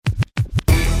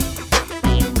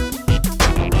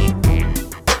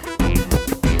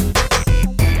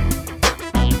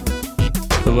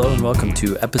Hello and welcome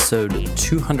to episode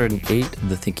 208 of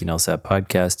the Thinking LSAT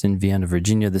podcast in Vienna,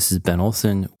 Virginia. This is Ben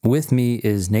Olson. With me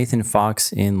is Nathan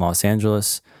Fox in Los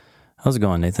Angeles. How's it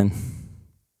going, Nathan?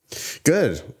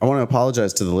 Good. I want to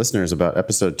apologize to the listeners about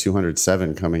episode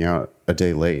 207 coming out a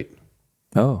day late.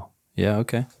 Oh, yeah,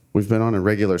 okay. We've been on a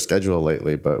regular schedule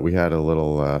lately, but we had a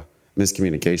little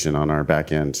miscommunication on our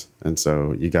back end. And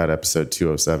so you got episode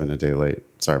 207 a day late.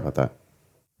 Sorry about that.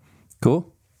 Cool.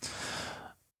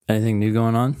 Anything new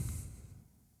going on?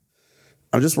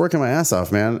 I'm just working my ass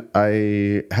off, man.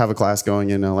 I have a class going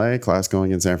in LA, class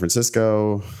going in San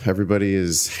Francisco. Everybody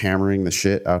is hammering the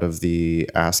shit out of the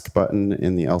ask button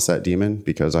in the LSAT Demon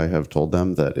because I have told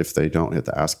them that if they don't hit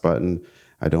the ask button,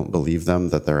 I don't believe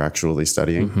them that they're actually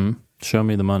studying. Mm-hmm. Show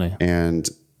me the money. And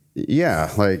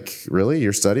yeah, like, really?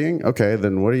 You're studying? Okay,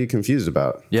 then what are you confused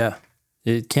about? Yeah.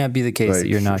 It can't be the case that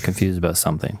you're not confused about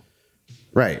something.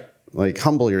 Right. Like,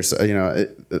 humble yourself. You know,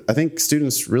 I think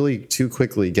students really too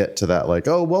quickly get to that, like,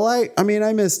 oh, well, I mean,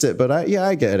 I missed it, but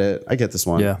I get it. I get this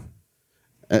one. Yeah.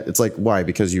 It's like, why?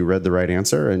 Because you read the right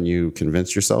answer and you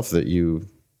convinced yourself that you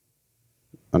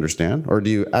understand? Or do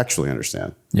you actually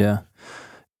understand? Yeah.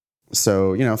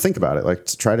 So, you know, think about it. Like,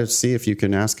 try to see if you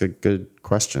can ask a good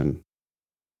question.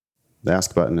 The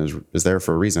ask button is there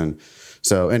for a reason.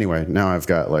 So anyway, now I've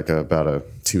got like about a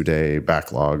 2-day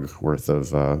backlog worth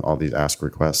of all these ask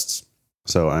requests.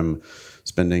 So I'm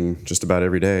spending just about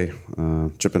every day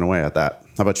chipping away at that.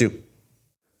 How about you?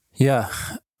 Yeah,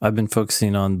 I've been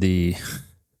focusing on the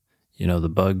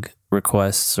bug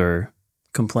requests or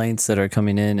complaints that are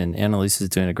coming in, and Annalise is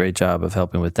doing a great job of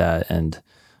helping with that. And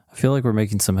I feel like we're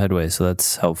making some headway, so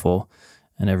that's helpful.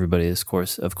 And everybody is,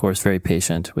 of course, very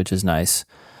patient, which is nice.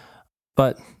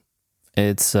 But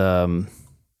it's, I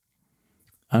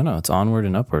don't know, it's onward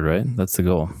and upward, right? That's the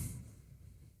goal.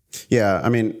 Yeah, I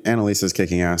mean, Annalise is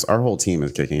kicking ass. Our whole team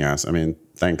is kicking ass. I mean,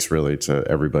 thanks really to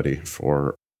everybody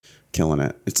for killing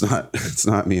it. It's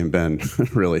not me and Ben,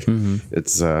 really. Mm-hmm.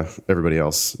 It's everybody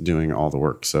else doing all the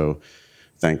work. So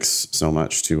thanks so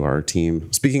much to our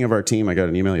team. Speaking of our team, I got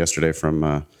an email yesterday from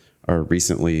our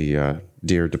recently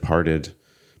dear departed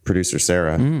producer,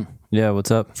 Sarah. Yeah, what's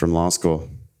up? From law school.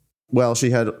 Well, she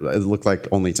had, it looked like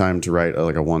only time to write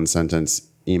like a 1-sentence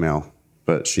email,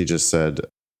 but she just said,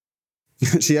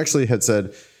 she actually had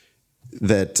said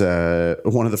that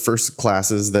one of the first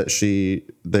classes that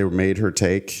they made her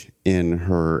take in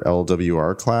her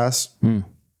LWR class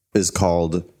is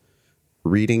called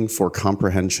Reading for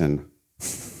Comprehension.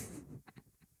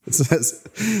 It says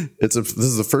this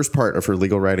is the first part of her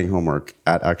legal writing homework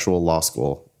at actual law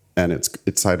school, and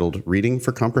it's titled Reading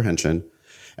for Comprehension.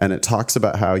 And it talks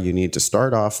about how you need to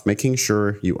start off making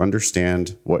sure you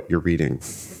understand what you're reading.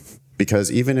 Because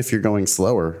even if you're going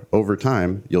slower, over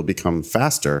time, you'll become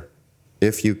faster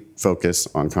if you focus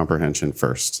on comprehension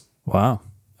first. Wow.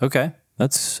 Okay.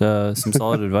 That's some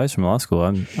solid advice from law school.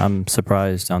 I'm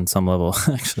surprised on some level,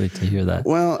 actually, to hear that.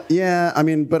 Well, yeah, I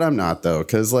mean, but I'm not, though,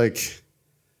 because, like,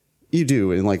 you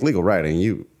do in, like, legal writing,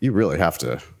 you really have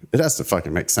to, it has to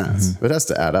fucking make sense. Mm-hmm. It has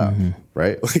to add up,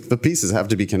 right? Like, the pieces have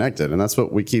to be connected. And that's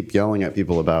what we keep yelling at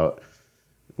people about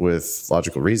with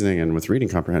logical reasoning and with reading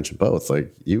comprehension both.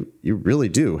 Like, you really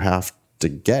do have to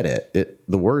get it.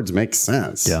 The words make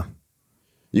sense. Yeah.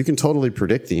 You can totally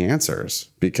predict the answers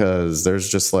because there's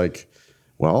just like,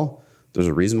 well, there's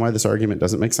a reason why this argument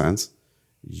doesn't make sense.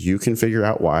 You can figure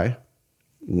out why.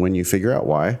 When you figure out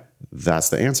why, that's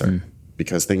the answer.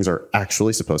 Because things are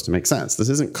actually supposed to make sense. This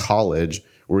isn't college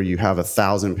where you have a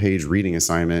 1,000-page reading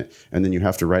assignment and then you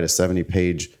have to write a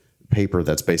 70-page paper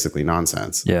that's basically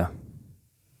nonsense. Yeah.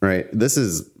 Right. This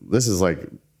is like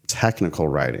technical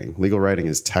writing. Legal writing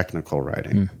is technical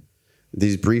writing.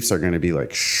 These briefs are going to be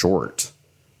like short,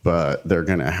 but they're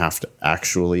going to have to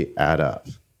actually add up.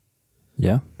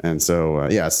 Yeah. And so,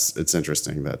 it's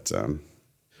interesting that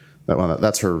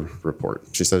that's her report.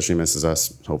 She says she misses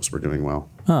us, hopes we're doing well.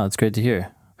 Oh, that's great to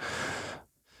hear.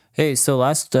 Hey, so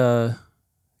last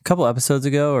couple episodes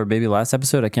ago, or maybe last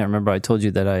episode, I can't remember, I told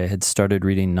you that I had started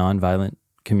reading Nonviolent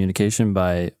Communication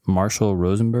by Marshall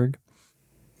Rosenberg.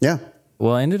 Yeah.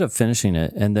 Well, I ended up finishing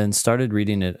it and then started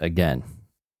reading it again.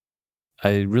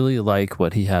 I really like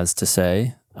what he has to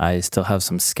say. I still have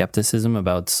some skepticism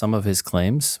about some of his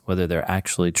claims, whether they're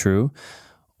actually true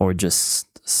or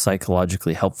just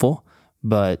psychologically helpful.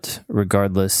 But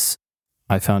regardless,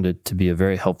 I found it to be a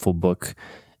very helpful book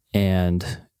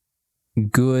and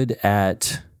good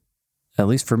at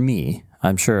least for me,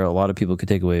 I'm sure a lot of people could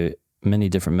take away many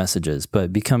different messages,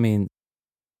 but becoming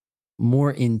more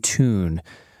in tune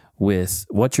with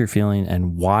what you're feeling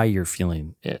and why you're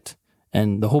feeling it.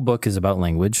 And the whole book is about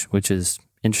language, which is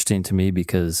interesting to me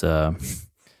because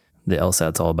the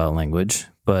LSAT's all about language,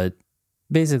 but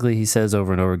basically he says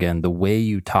over and over again, the way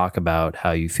you talk about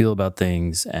how you feel about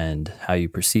things and how you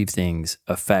perceive things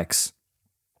affects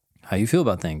how you feel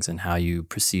about things and how you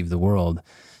perceive the world.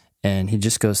 And he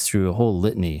just goes through a whole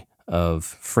litany of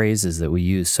phrases that we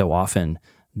use so often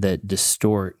that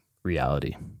distort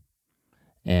reality.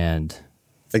 And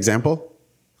example?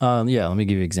 Yeah, let me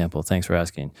give you an example. Thanks for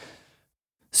asking.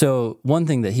 So one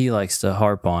thing that he likes to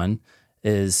harp on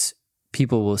is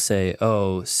people will say,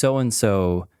 oh,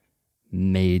 so-and-so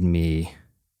made me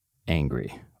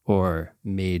angry or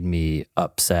made me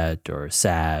upset or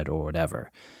sad or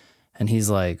whatever. And he's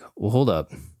like, well, hold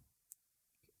up.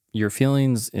 Your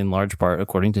feelings, in large part,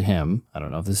 according to him, I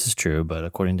don't know if this is true, but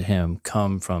according to him,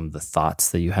 come from the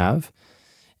thoughts that you have.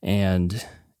 And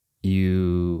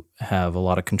you have a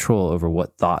lot of control over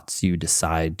what thoughts you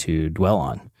decide to dwell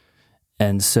on.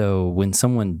 And so when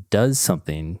someone does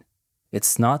something,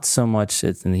 it's not so much,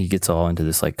 and he gets all into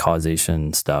this like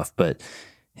causation stuff, but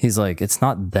he's like, it's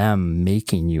not them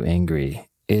making you angry.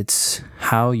 It's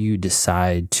how you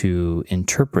decide to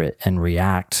interpret and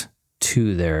react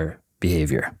to their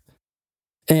behavior.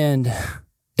 And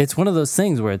it's one of those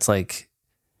things where it's like,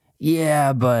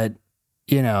 yeah, but,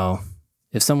 you know,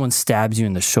 if someone stabs you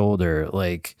in the shoulder,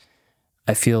 like,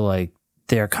 I feel like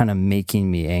they're kind of making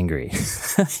me angry.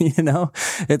 You know,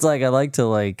 it's like I like to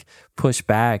like push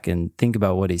back and think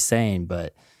about what he's saying,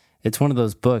 but it's one of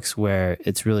those books where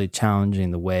it's really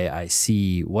challenging the way I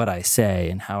see what I say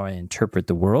and how I interpret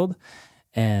the world.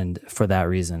 And for that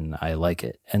reason, I like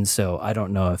it. And so I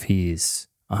don't know if he's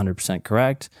 100%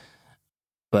 correct,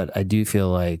 but I do feel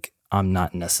like I'm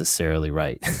not necessarily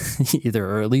right either,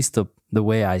 or at least the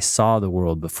way I saw the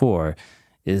world before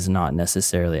is not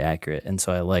necessarily accurate. And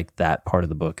so I like that part of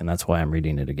the book, and that's why I'm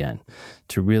reading it again,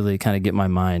 to really kind of get my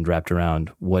mind wrapped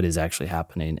around what is actually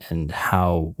happening and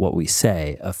how what we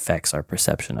say affects our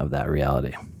perception of that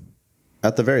reality.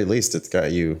 At the very least, it's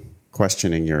got you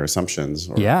questioning your assumptions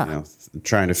or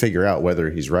trying to figure out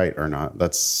whether he's right or not.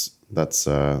 That's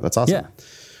awesome. Yeah.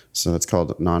 So it's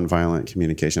called Nonviolent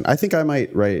Communication. I think I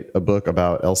might write a book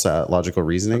about LSAT logical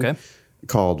reasoning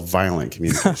called Violent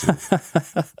Communication.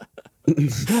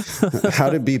 How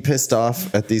to be pissed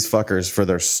off at these fuckers for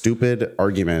their stupid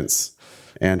arguments,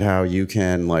 and how you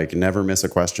can like never miss a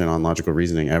question on logical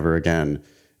reasoning ever again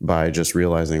by just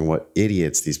realizing what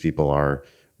idiots these people are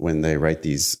when they write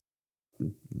these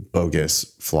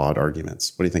bogus, flawed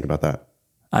arguments. What do you think about that?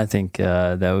 I think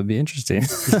that would be interesting.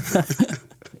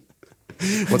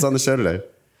 What's on the show today?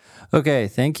 Okay,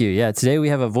 thank you. Yeah, today we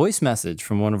have a voice message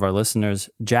from one of our listeners,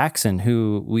 Jackson,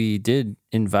 who we did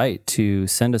invite to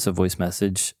send us a voice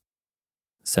message.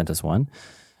 Sent us one.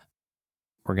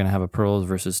 We're going to have a pearls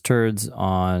versus turds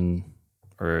on,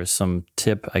 or some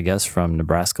tip, I guess, from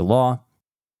Nebraska law.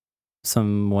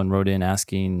 Someone wrote in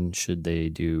asking, should they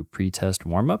do pre-test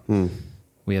warm-up?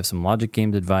 We have some logic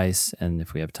gamed advice, and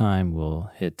if we have time, we'll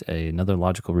hit another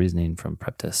logical reasoning from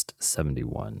Prep Test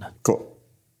 71. Cool.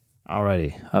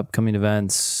 Alrighty, upcoming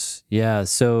events. Yeah,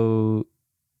 so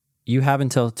you have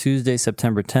until Tuesday,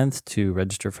 September 10th to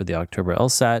register for the October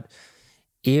LSAT.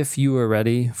 If you are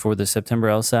ready for the September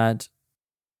LSAT,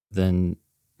 then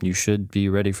you should be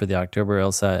ready for the October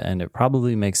LSAT, and it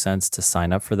probably makes sense to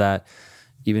sign up for that,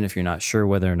 even if you're not sure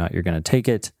whether or not you're going to take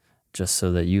it, just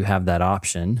so that you have that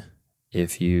option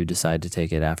if you decide to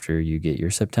take it after you get your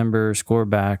September score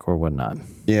back or whatnot.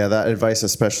 Yeah, that advice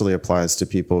especially applies to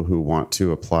people who want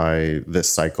to apply this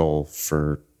cycle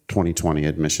for 2020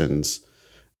 admissions.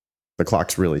 The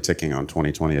clock's really ticking on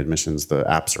 2020 admissions. The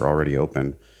apps are already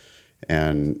open.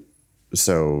 And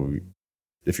so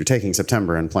if you're taking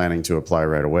September and planning to apply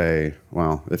right away,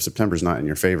 well, if September's not in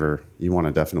your favor, you want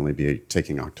to definitely be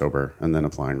taking October and then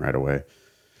applying right away.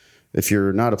 If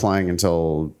you're not applying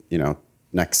until,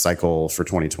 next cycle for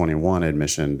 2021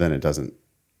 admission, then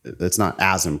it's not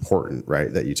as important,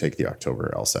 right, that you take the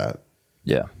October LSAT.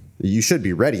 Yeah. You should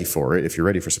be ready for it. If you're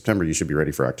ready for September, you should be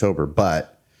ready for October.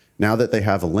 But now that they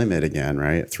have a limit again,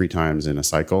 right, 3 times in a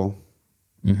cycle,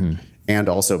 and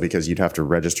also because you'd have to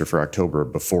register for October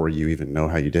before you even know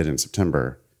how you did in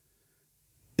September,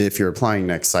 if you're applying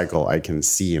next cycle, I can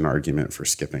see an argument for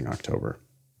skipping October.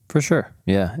 For sure.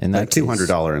 Yeah. In that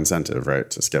 $200 incentive,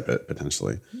 right, to skip it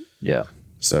potentially. Yeah.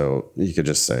 So you could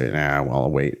just say,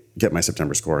 I'll wait, get my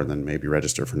September score, and then maybe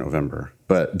register for November.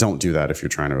 But don't do that if you're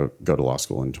trying to go to law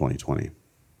school in 2020.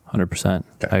 100%.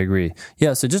 Okay. I agree.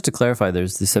 Yeah, so just to clarify,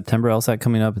 there's the September LSAT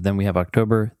coming up, then we have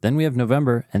October, then we have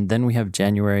November, and then we have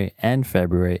January and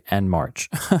February and March.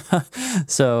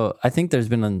 So I think there's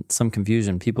been some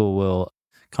confusion. People will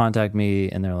contact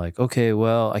me and they're like, okay,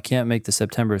 well, I can't make the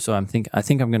September, so I think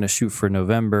I'm going to shoot for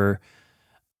November.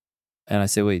 And I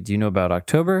say, wait, do you know about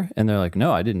October? And they're like,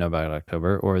 no, I didn't know about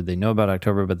October. Or they know about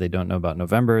October, but they don't know about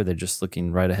November. They're just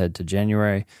looking right ahead to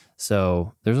January.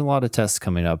 So there's a lot of tests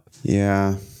coming up.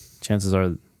 Yeah. Chances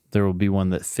are there will be one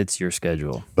that fits your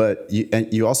schedule. But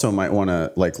you also might want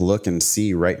to like look and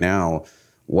see right now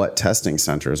what testing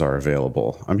centers are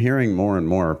available. I'm hearing more and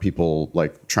more people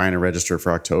like trying to register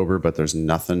for October, but there's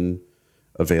nothing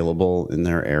available in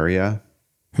their area.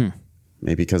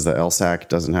 Maybe because the LSAC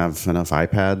doesn't have enough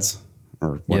iPads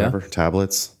or whatever,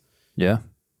 tablets. Yeah.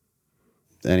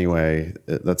 Anyway,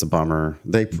 that's a bummer.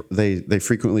 They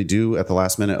frequently do at the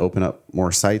last minute open up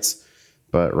more sites,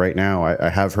 but right now I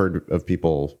have heard of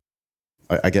people.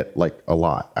 I get like a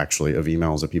lot actually of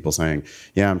emails of people saying,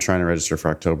 "Yeah, I'm trying to register for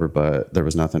October, but there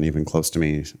was nothing even close to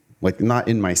me, like not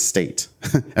in my state,"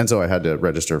 and so I had to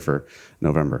register for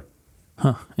November.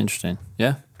 Huh. Interesting.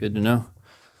 Yeah. Good to know.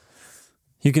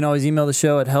 You can always email the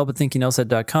show at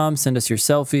help@thinkinglsat.com. Send us your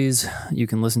selfies. You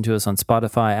can listen to us on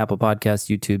Spotify, Apple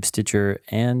Podcasts, YouTube, Stitcher,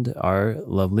 and our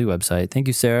lovely website. Thank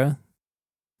you, Sarah,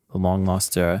 the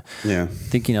long-lost Sarah. Yeah.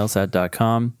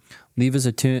 thinkinglsat.com. Leave us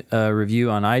a review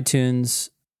on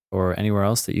iTunes or anywhere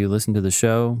else that you listen to the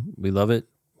show. We love it,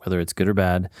 whether it's good or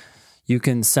bad. You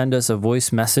can send us a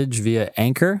voice message via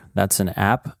Anchor. That's an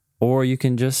app. Or you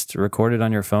can just record it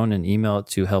on your phone and email it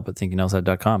to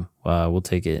help@thinkinglsat.com. We'll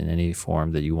take it in any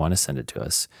form that you want to send it to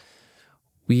us.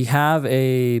 We have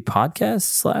a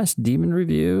podcast / demon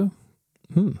review.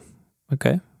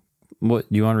 Okay. What,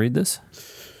 you want to read this?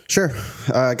 Sure.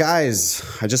 Guys,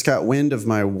 I just got wind of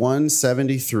my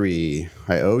 173.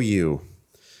 I owe you.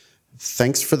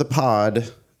 Thanks for the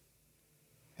pod.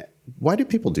 Why do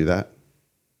people do that?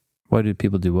 Why do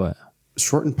people do what?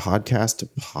 Shorten podcast to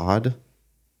pod?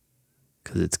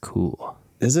 Because it's cool.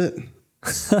 Is it?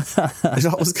 It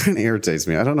always kind of irritates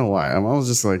me. I don't know why. I'm always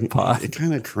just like, Pod. it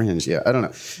kind of cringe. Yeah, I don't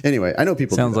know. Anyway, I know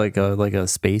people Sounds do that. like a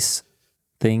space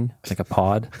thing, like a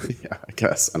pod. Yeah, I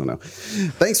guess. I don't know.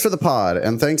 Thanks for the pod,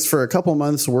 and thanks for a couple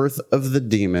months worth of the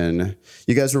demon.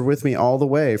 You guys were with me all the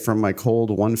way from my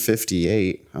cold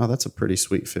 158. Oh, that's a pretty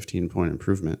sweet 15-point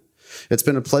improvement. It's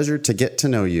been a pleasure to get to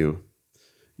know you.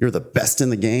 You're the best in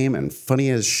the game and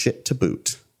funny as shit to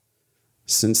boot.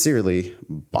 Sincerely,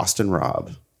 Boston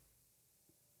Rob.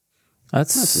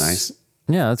 That's nice.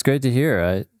 Yeah, that's great to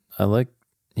hear. I like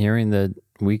hearing that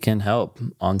we can help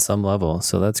on some level.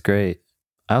 So that's great.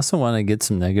 I also want to get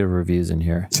some negative reviews in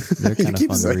here. They're You kind of keep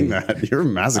fun to saying read. that. You're a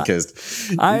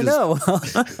masochist. I know.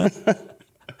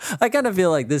 I kind of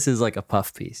feel like this is like a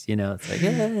puff piece, you know? It's like,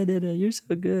 yeah, I did it. You're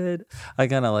so good. I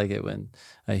kind of like it when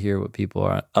I hear what people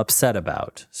are upset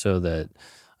about so that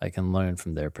I can learn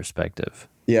from their perspective.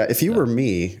 Yeah, if you were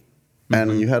me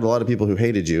and you had a lot of people who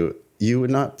hated you, you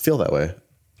would not feel that way.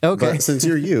 Okay. But since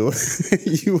you're you,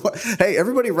 hey,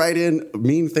 everybody write in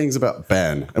mean things about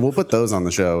Ben, and we'll put those on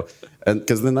the show, and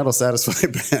because then that'll satisfy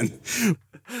Ben.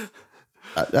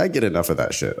 I get enough of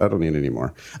that shit. I don't need any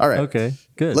more. All right. Okay,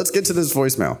 good. Let's get to this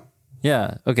voicemail.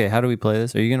 Yeah. Okay, how do we play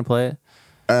this? Are you going to play it?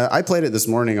 I played it this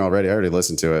morning already. I already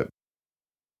listened to it.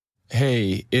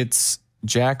 Hey, it's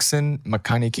Jackson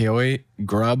Makanikeoi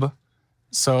Grub.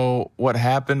 So what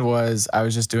happened was I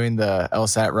was just doing the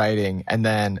LSAT writing, and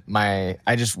then I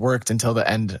just worked until the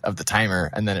end of the timer,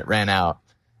 and then it ran out,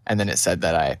 and then it said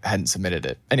that I hadn't submitted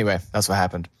it. Anyway, that's what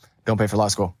happened. Don't pay for law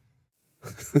school.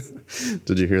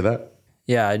 Did you hear that?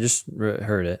 Yeah, I just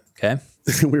heard it. Okay.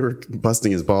 We were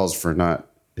busting his balls for not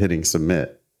hitting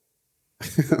submit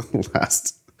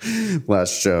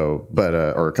last show, but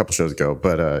or a couple shows ago.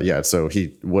 But yeah, so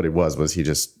what it was he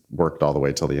just worked all the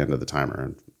way till the end of the timer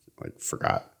and like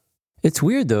forgot. It's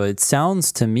weird though. It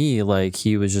sounds to me like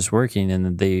he was just working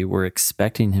and they were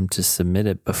expecting him to submit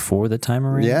it before the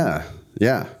timer ran.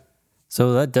 Yeah.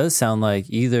 So that does sound like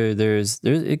either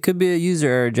it could be a user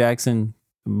error, Jackson,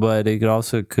 but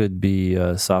it could be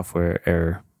a software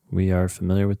error. We are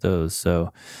familiar with those.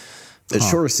 So it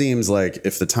sure seems like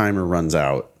if the timer runs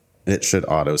out, it should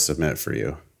auto submit for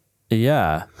you.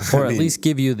 Yeah, or at least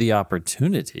give you the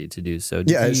opportunity to do so.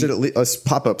 It should at least a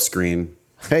pop-up screen.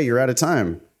 Hey, you're out of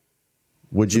time.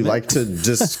 Would you like to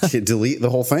just delete the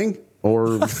whole thing,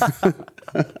 or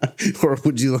or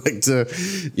would you like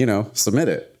to, submit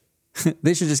it?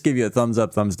 They should just give you a thumbs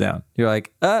up, thumbs down. You're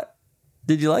like,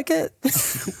 did you like it?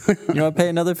 You want to pay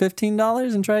another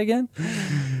 $15 and try again?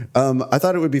 I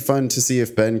thought it would be fun to see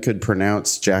if Ben could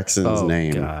pronounce Jackson's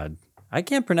name. Oh God, I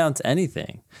can't pronounce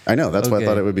anything. I know. That's why I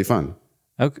thought it would be fun.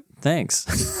 Okay, thanks.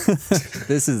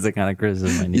 This is the kind of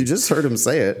criticism I need. You just heard him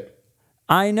say it.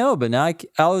 I know, but now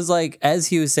I was like, as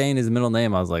he was saying his middle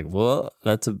name, I was like, well,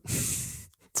 it's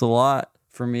a lot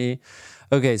for me.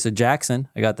 Okay, so Jackson,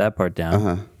 I got that part down.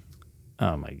 Uh-huh.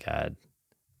 Oh my God.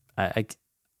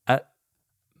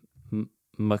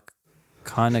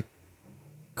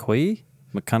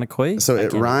 McConaughey? So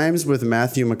it rhymes with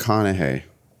Matthew McConaughey.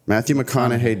 Matthew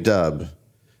McConaughey dub.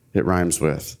 It rhymes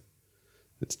with.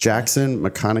 It's Jackson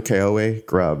McConaughey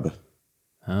Grubb.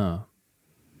 Oh.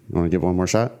 You want to give one more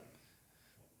shot?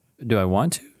 Do I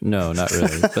want to? No, not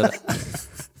really. But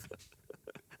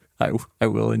I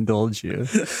will indulge you.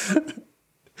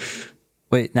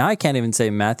 Wait, now I can't even say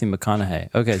Matthew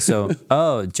McConaughey. Okay, so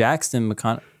Jackson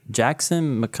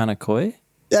McConaughey?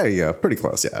 There you go. Pretty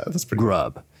close. Yeah, that's pretty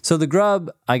Grubb. So the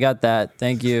Grubb, I got that.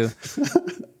 Thank you.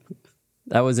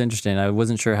 That was interesting. I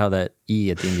wasn't sure how that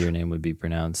E at the end of your name would be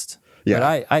pronounced. Yeah.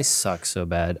 But I suck so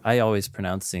bad. I always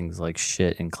pronounce things like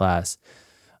shit in class.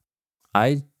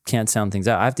 I can't sound things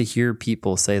out. I have to hear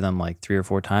people say them like 3 or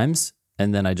 4 times,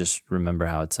 and then I just remember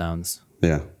how it sounds.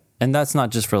 Yeah. And that's not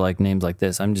just for like names like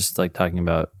this. I'm just like talking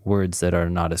about words that are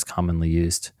not as commonly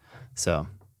used. So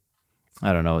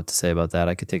I don't know what to say about that.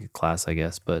 I could take a class, I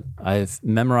guess, but I've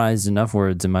memorized enough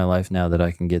words in my life now that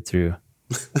I can get through.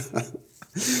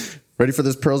 Ready for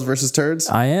this pearls versus turds?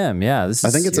 I am, yeah. This is I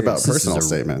think it's serious. about personal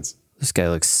statements. This guy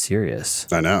looks serious.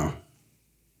 I know.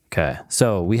 Okay,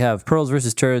 so we have pearls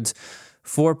versus turds.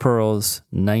 4 pearls,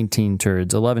 19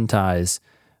 turds, 11 ties.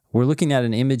 We're looking at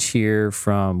an image here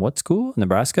from what school?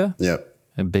 Nebraska? Yep.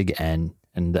 A big N.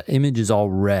 And the image is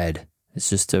all red. It's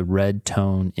just a red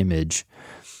tone image.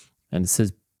 And it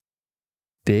says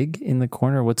big in the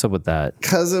corner. What's up with that?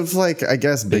 Because of like, I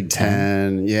guess Big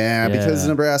Ten. Yeah, because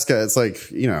Nebraska, it's like,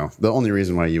 the only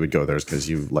reason why you would go there is because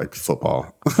you like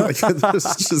football. Like,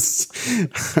 there's just,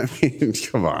 I mean,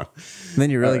 come on. Then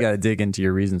you really got to dig into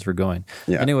your reasons for going.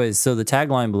 Yeah. Anyways, so the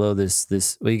tagline below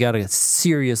this, well, you got a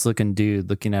serious looking dude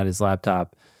looking at his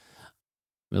laptop.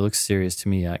 It looks serious to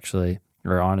me, actually,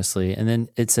 or honestly. And then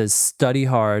it says, study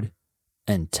hard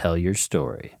and tell your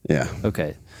story. Yeah.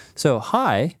 Okay. So,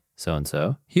 hi,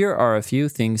 so-and-so. Here are a few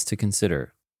things to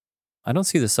consider. I don't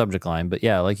see the subject line, but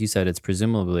yeah, like you said, it's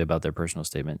presumably about their personal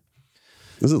statement.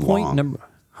 This is Point long. number,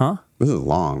 huh? This is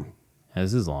long. Yeah,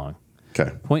 this is long.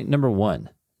 Okay. Point number 1.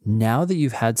 Now that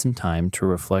you've had some time to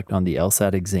reflect on the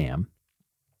LSAT exam,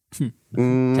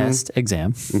 test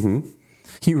exam,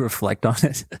 you reflect on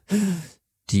it.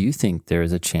 Do you think there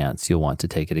is a chance you'll want to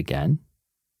take it again?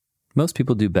 Most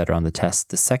people do better on the test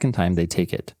the second time they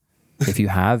take it. If you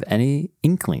have any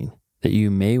inkling that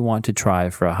you may want to try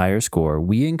for a higher score,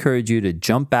 we encourage you to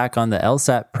jump back on the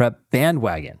LSAT prep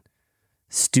bandwagon.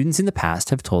 Students in the past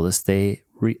have told us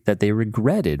that they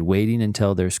regretted waiting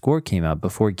until their score came out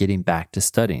before getting back to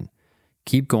studying.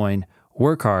 Keep going,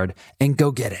 work hard, and go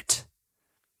get it.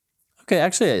 Okay,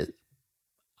 actually,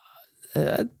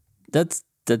 that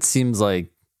seems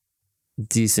like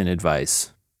decent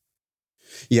advice.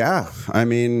 Yeah. I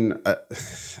mean,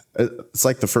 it's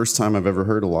like the first time I've ever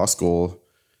heard a law school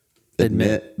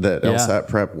admit that LSAT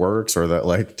prep works, or that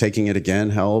like taking it again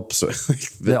helps.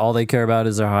 All they care about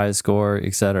is their highest score,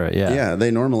 et cetera. Yeah. Yeah. They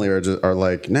normally are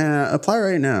like, nah, apply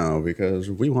right now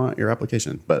because we want your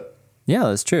application. But yeah,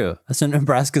 that's true. So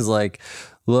Nebraska's like,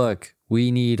 look, we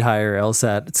need higher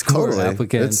LSAT score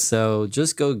applicants. So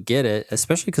just go get it,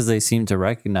 especially because they seem to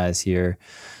recognize here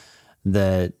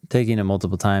that taking it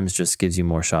multiple times just gives you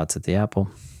more shots at the apple.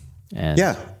 And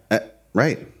yeah.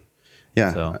 Right.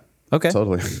 Yeah. So, okay.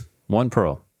 Totally. 1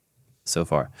 pearl so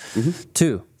far.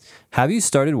 2, have you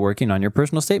started working on your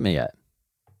personal statement yet?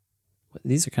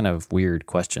 These are kind of weird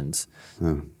questions.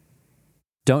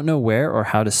 Don't know where or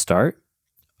how to start?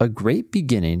 A great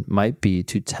beginning might be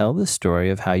to tell the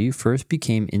story of how you first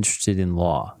became interested in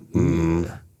law.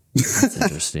 That's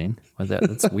interesting.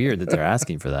 That's weird that they're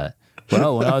asking for that.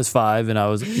 Well, when I was 5 and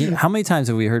how many times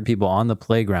have we heard people on the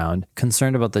playground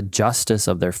concerned about the justice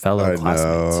of their fellow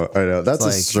classmates? I know. That's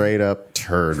a straight up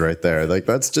turd right there. Like,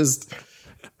 that's just,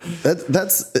 that's,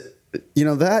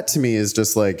 that to me is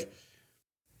just like,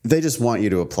 they just want you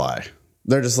to apply.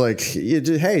 They're just like, hey,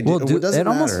 it doesn't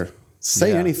matter.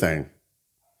 Say anything.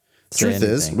 Truth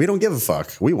is, we don't give a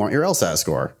fuck. We want your LSAT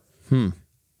score.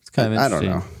 It's kind of interesting. I don't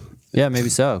know. Yeah, maybe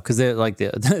so. Because they're like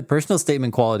the personal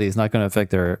statement quality is not going to affect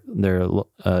their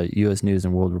U.S. News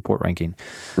and World Report ranking.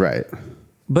 Right.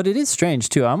 But it is strange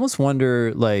too. I almost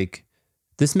wonder, like,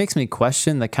 this makes me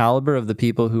question the caliber of the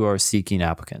people who are seeking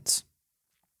applicants.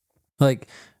 Like,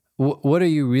 what are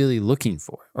you really looking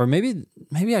for? Or maybe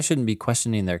I shouldn't be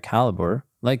questioning their caliber.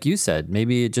 Like you said,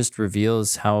 maybe it just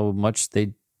reveals how much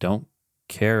they don't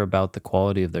care about the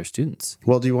quality of their students.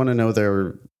 Well, do you want to know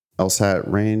their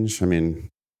LSAT range? I mean,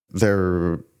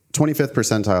 their 25th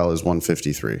percentile is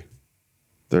 153.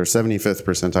 Their 75th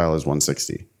percentile is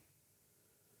 160.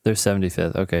 They're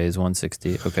 75th. Okay, he's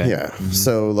 160. Okay. Yeah.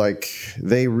 So like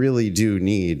they really do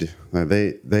need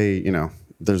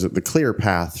there's the clear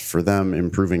path for them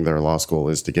improving their law school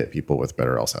is to get people with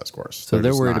better LSAT scores. So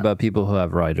they're worried about people who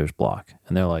have writer's block,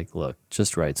 and they're like, "Look,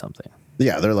 just write something."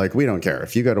 Yeah, they're like, "We don't care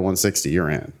if you go to 160, you're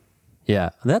in."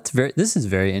 Yeah, this is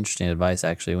very interesting advice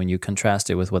actually when you contrast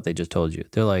it with what they just told you.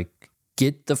 They're like,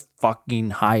 "Get the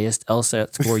fucking highest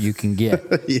LSAT score you can get."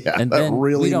 Yeah, and that then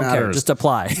really we don't matters. care, just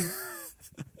apply.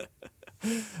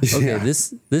 Okay,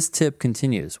 this tip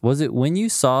continues. Was it when you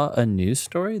saw a news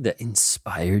story that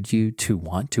inspired you to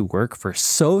want to work for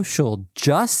social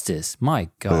justice? My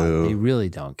God, they really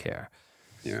don't care.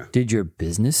 Yeah. Did your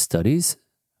business studies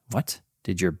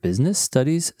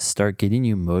start getting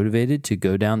you motivated to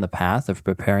go down the path of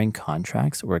preparing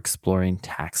contracts or exploring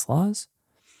tax laws?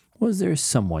 Was there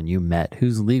someone you met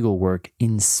whose legal work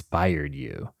inspired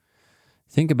you?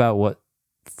 Think about what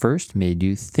first made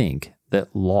you think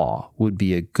that law would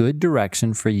be a good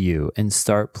direction for you and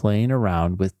start playing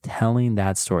around with telling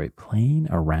that story. Playing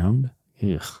around?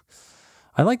 Ugh.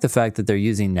 I like the fact that they're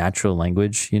using natural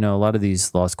language. You know, a lot of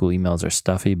these law school emails are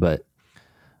stuffy, but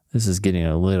this is getting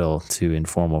a little too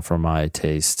informal for my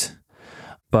taste.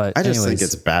 But I just think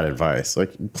it's bad advice.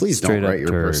 Like, please don't write your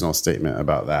personal statement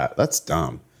about that. That's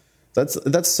dumb.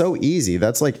 That's so easy.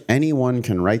 That's like anyone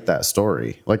can write that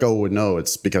story. Like, oh, no,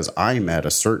 it's because I met a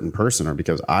certain person or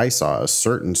because I saw a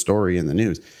certain story in the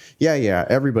news. Yeah,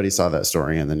 everybody saw that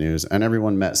story in the news and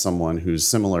everyone met someone who's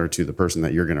similar to the person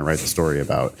that you're going to write the story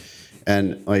about.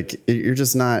 And like, you're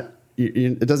just not,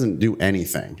 it doesn't do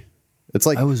anything. It's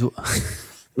like,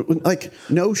 like,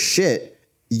 no shit,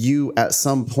 you at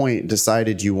some point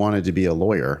decided you wanted to be a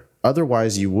lawyer.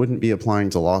 Otherwise, you wouldn't be applying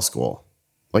to law school.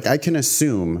 Like, I can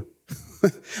assume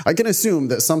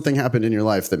that something happened in your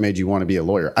life that made you want to be a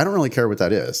lawyer. I don't really care what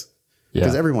that is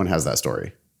because everyone has that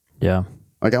story. Yeah.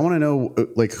 Like, I want to know,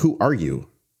 like, who are you?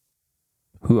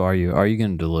 Who are you? Are you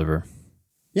going to deliver?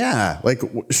 Yeah. Like,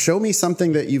 show me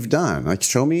something that you've done. Like,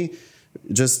 show me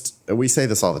we say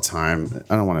this all the time.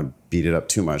 I don't want to beat it up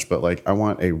too much, but like, I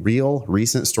want a real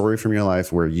recent story from your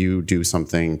life where you do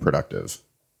something productive.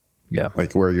 Yeah.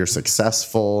 Like where you're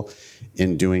successful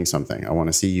in doing something. I want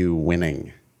to see you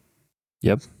winning.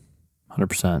 Yep.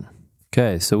 100%.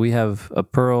 Okay. So we have a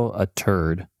pearl, a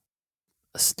turd,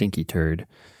 a stinky turd,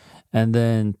 and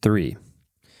then 3.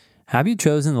 Have you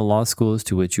chosen the law schools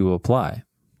to which you will apply?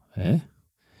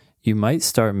 You might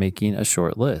start making a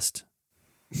short list.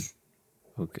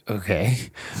 Okay.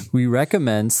 We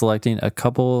recommend selecting a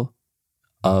couple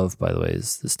of, by the way,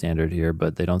 is the standard here,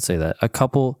 but they don't say that. A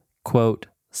couple, quote,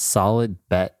 solid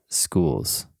bet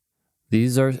schools.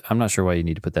 These are, I'm not sure why you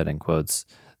need to put that in quotes.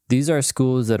 These are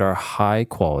schools that are high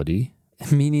quality,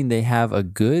 meaning they have a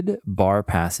good bar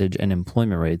passage and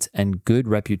employment rates and good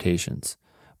reputations,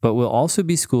 but will also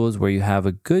be schools where you have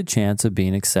a good chance of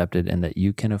being accepted and that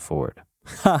you can afford.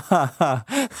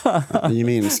 You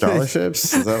mean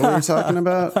scholarships? Is that what you're talking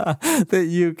about? That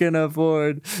you can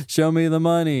afford. Show me the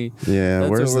money. Yeah, that's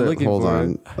where's what we're the hold for.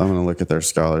 on. I'm going to look at their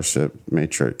scholarship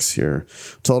matrix here.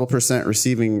 Total percent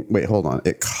receiving. Wait, hold on.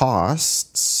 It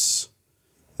costs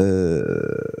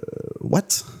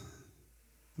what?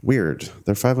 Weird.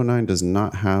 Their 509 does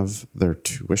not have their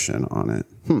tuition on it.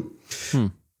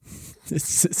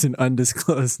 It's an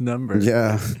undisclosed number.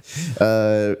 Yeah.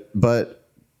 But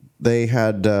they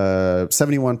had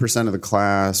 71% of the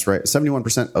class, right?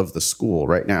 71% of the school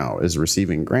right now is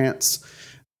receiving grants.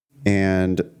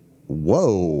 And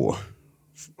whoa,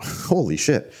 holy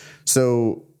shit.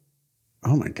 So,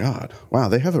 oh my God. Wow.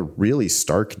 They have a really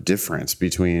stark difference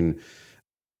between.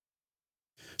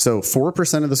 So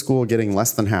 4% of the school getting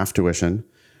less than half tuition,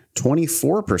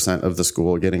 24% of the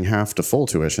school getting half to full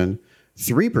tuition,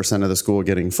 3% of the school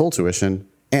getting full tuition,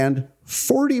 and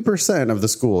 40% of the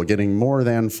school getting more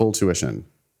than full tuition.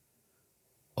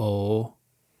 Oh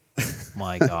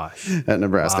my gosh. At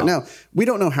Nebraska. Wow. Now, we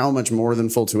don't know how much more than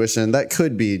full tuition. That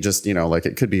could be just, like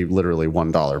it could be literally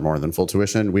 $1 more than full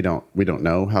tuition. We don't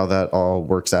know how that all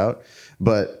works out.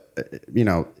 But,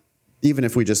 even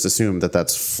if we just assume that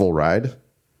that's full ride,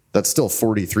 that's still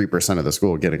 43% of the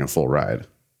school getting a full ride.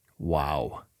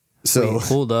 Wow. So wait,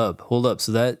 hold up.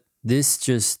 So this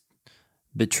just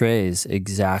betrays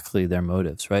exactly their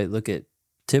motives, right? Look at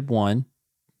tip 1,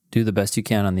 do the best you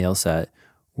can on the LSAT.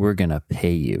 We're going to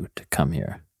pay you to come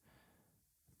here.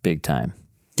 Big time.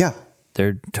 Yeah.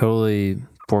 They're totally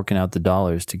forking out the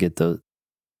dollars to get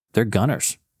they're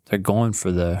gunners. They're going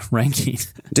for the ranking.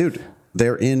 Dude,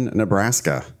 they're in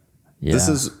Nebraska. Yeah.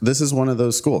 This is one of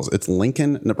those schools. It's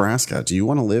Lincoln, Nebraska. Do you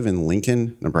want to live in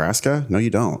Lincoln, Nebraska? No, you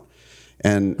don't.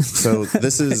 And so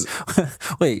this is,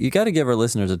 Wait, you got to give our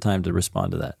listeners a time to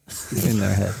respond to that in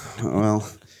their head. well,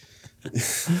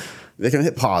 they can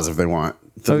hit pause if they want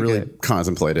to really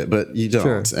contemplate it, but you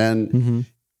don't. Sure. And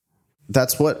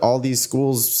that's what all these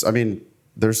schools, I mean,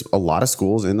 there's a lot of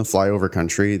schools in the flyover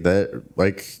country that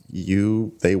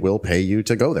they will pay you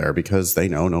to go there because they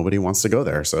know nobody wants to go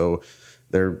there. So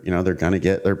they're going to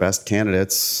get their best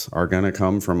candidates are going to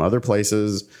come from other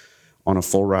places on a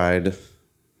full ride.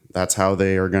 That's how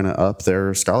they are going to up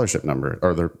their scholarship number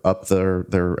or their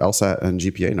LSAT and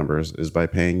GPA numbers is by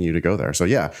paying you to go there. So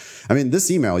yeah, I mean,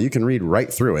 this email, you can read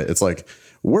right through it. It's like,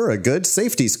 we're a good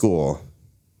safety school.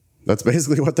 That's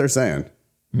basically what they're saying.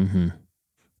 Mm-hmm.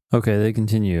 Okay, they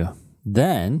continue.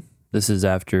 Then, this is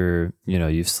after,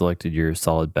 you've selected your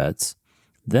solid bets.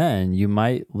 Then you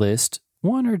might list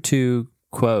one or two,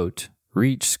 quote,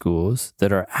 reach schools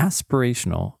that are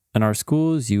aspirational and are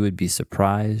schools you would be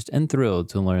surprised and thrilled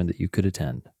to learn that you could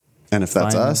attend. And if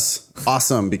that's us,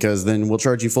 awesome, because then we'll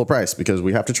charge you full price because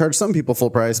we have to charge some people full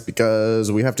price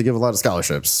because we have to give a lot of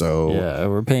scholarships. So yeah,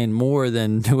 we're paying more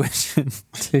than tuition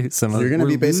to some of. You're going to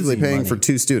be basically paying for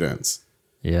 2 students.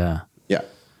 Yeah. Yeah.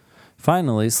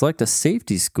 Finally, select a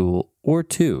safety school or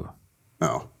 2.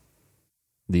 Oh.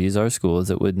 These are schools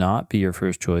that would not be your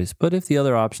first choice, but if the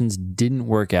other options didn't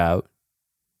work out,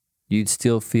 you'd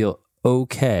still feel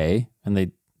okay, and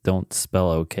they don't spell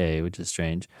okay, which is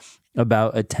strange,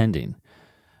 about attending.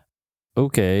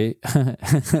 Okay.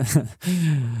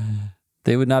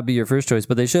 They would not be your first choice,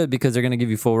 but they should because they're going to give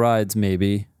you full rides,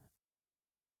 maybe.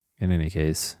 In any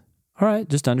case. All right,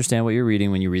 just understand what you're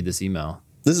reading when you read this email.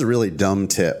 This is a really dumb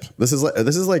tip. This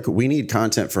is like we need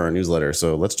content for our newsletter,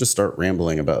 so let's just start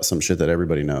rambling about some shit that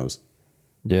everybody knows.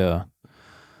 Yeah.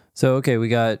 So, okay, we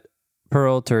got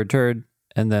Pearl, turd,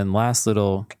 and then last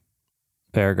little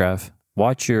paragraph.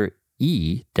 Watch your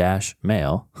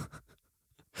e-mail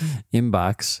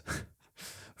inbox.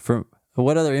 From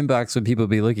what other inbox would people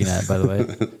be looking at, by the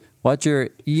way? Watch your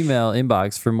email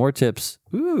inbox for more tips.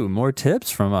 Ooh, more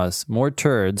tips from us. More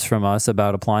turds from us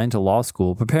about applying to law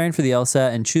school, preparing for the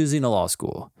LSAT, and choosing a law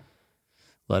school.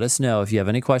 Let us know if you have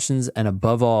any questions, and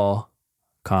above all,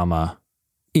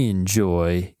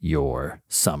 enjoy your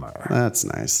summer. That's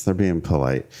nice. They're being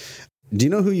polite. Do you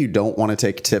know who you don't want to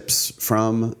take tips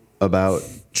from about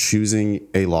choosing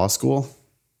a law school?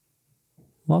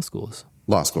 Law schools.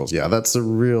 Law schools. Yeah, that's a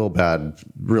real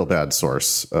bad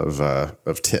source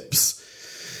of tips.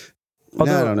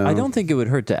 Although, I don't think it would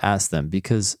hurt to ask them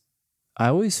because I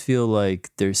always feel like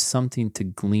there's something to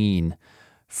glean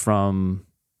from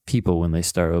people when they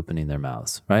start opening their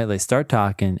mouths, right? They start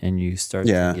talking and you start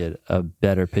to get a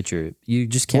better picture. You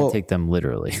just can't take them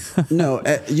literally. No,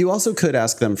 you also could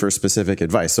ask them for specific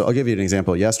advice. So I'll give you an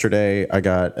example. Yesterday, I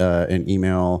got an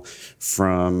email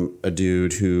from a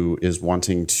dude who is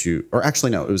wanting to, or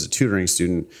actually, no, it was a tutoring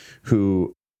student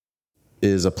who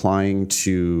is applying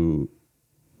to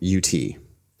UT.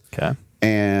 Okay.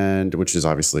 And which is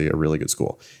obviously a really good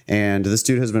school. And this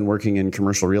dude has been working in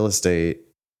real estate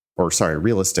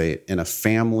in a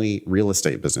family real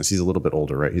estate business. He's a little bit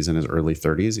older, right? He's in his early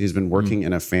 30s. He's been working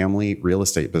in a family real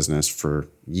estate business for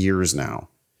years now.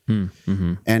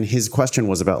 Mm-hmm. And his question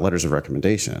was about letters of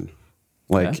recommendation.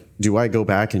 Like, do I go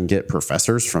back and get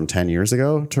professors from 10 years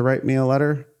ago to write me a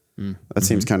letter? That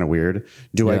seems kind of weird.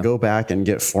 Do I go back and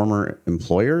get former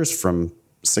employers from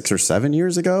 6 or 7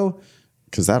 years ago?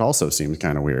 Because that also seems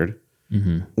kind of weird.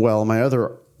 Mm-hmm. Well, my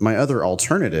other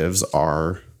alternatives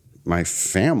are my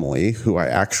family, who I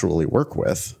actually work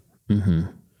with.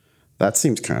 Mm-hmm. That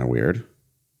seems kind of weird.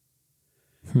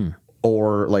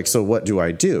 Or like, so what do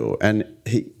I do? And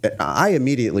I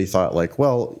immediately thought like,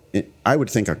 well, I would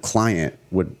think a client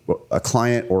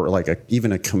or like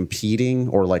even a competing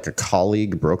or like a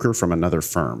colleague broker from another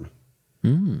firm.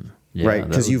 Yeah, right.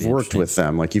 Because you've worked with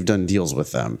them, like you've done deals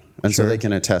with them. And so they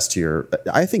can attest to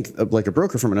I think like a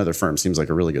broker from another firm seems like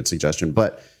a really good suggestion,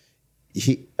 but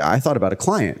I thought about a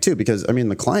client too, because I mean,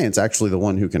 the client's actually the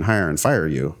one who can hire and fire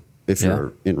you if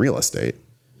you're in real estate.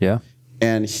 Yeah.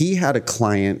 And he had a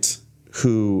client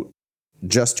who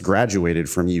just graduated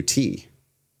from UT,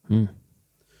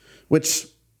 which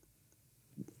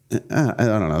I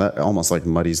don't know, that almost like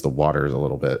muddies the waters a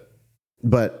little bit.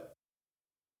 But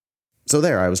so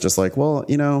there, I was just like, well,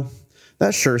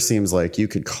 that sure seems like you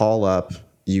could call up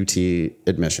UT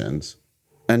admissions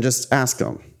and just ask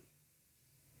them,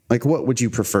 like, what would you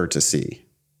prefer to see?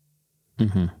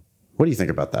 Mm-hmm. What do you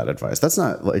think about that advice? That's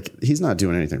not like, he's not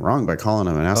doing anything wrong by calling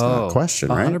them and asking that question,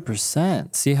 right?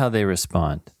 100%. See how they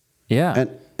respond. Yeah.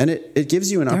 And it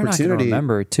gives you an opportunity. Not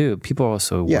remember too. People are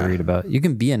also worried about, you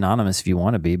can be anonymous if you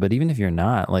want to be, but even if you're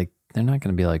not, like, they're not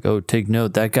going to be like, oh, take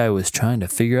note, that guy was trying to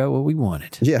figure out what we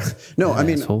wanted. Yeah. No, I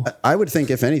mean, Asshole. I would think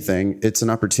if anything, it's an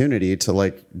opportunity to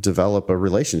like develop a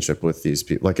relationship with these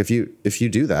people. Like if you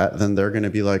do that, then they're going to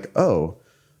be like, oh,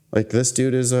 like this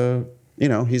dude is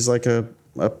he's like a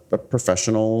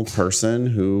professional person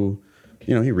who,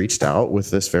 he reached out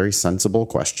with this very sensible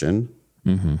question.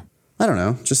 Mm-hmm. I don't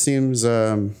know. Just seems,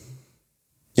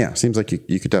 seems like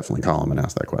you could definitely call him and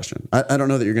ask that question. I don't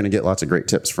know that you're going to get lots of great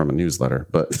tips from a newsletter,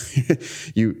 but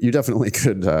you definitely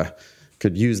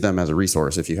could use them as a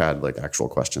resource if you had like actual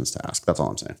questions to ask. That's all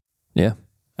I'm saying. Yeah.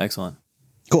 Excellent.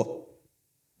 Cool.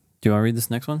 Do you want to read this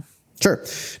next one? Sure.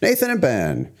 Nathan and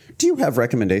Ben, do you have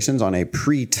recommendations on a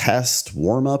pre-test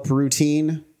warm-up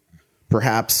routine?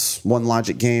 Perhaps one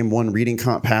logic game, one reading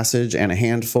comp passage, and a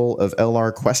handful of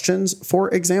LR questions, for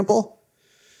example?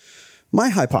 My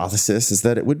hypothesis is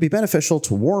that it would be beneficial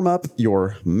to warm up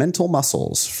your mental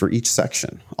muscles for each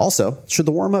section. Also, should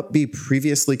the warm-up be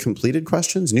previously completed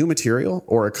questions, new material,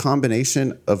 or a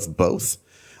combination of both?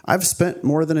 I've spent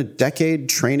more than a decade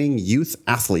training youth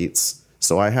athletes,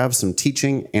 so I have some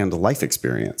teaching and life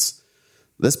experience.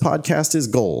 This podcast is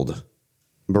gold.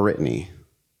 Brittany.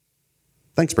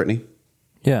 Thanks, Brittany.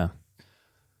 Yeah.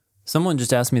 Someone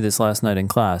just asked me this last night in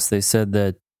class. They said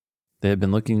that they had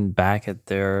been looking back at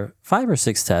their 5 or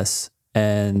 6 tests,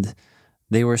 and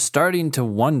they were starting to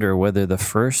wonder whether the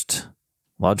first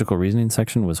logical reasoning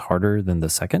section was harder than the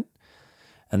second.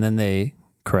 And then they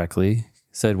correctly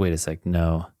said, wait a sec,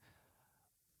 no,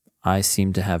 I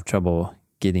seem to have trouble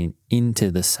getting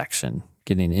into the section,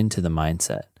 getting into the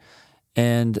mindset.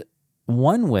 And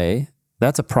one way,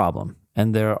 that's a problem.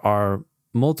 And there are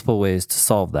multiple ways to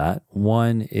solve that.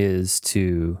 One is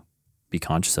to be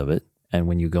conscious of it. And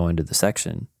when you go into the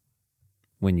section,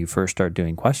 when you first start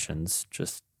doing questions,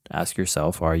 just ask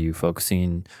yourself, are you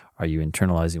focusing? Are you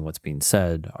internalizing what's being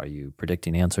said? Are you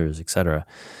predicting answers, etc.?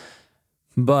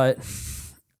 But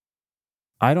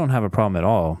I don't have a problem at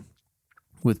all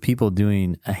with people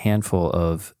doing a handful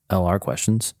of LR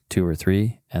questions, 2 or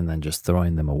 3, and then just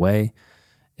throwing them away.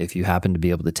 If you happen to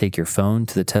be able to take your phone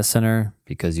to the test center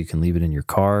because you can leave it in your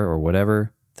car or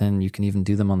whatever, then you can even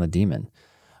do them on the Demon.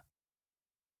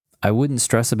 I wouldn't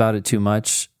stress about it too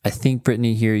much. I think,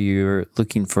 Brittany, here you're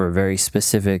looking for a very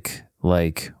specific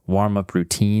like warm-up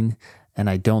routine, and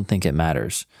I don't think it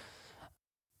matters.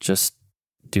 Just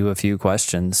do a few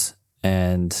questions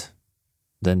and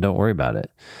then don't worry about it.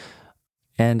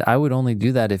 And I would only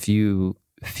do that if you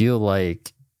feel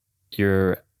like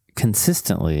you're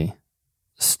consistently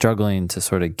struggling to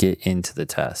sort of get into the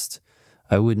test.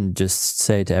 I wouldn't just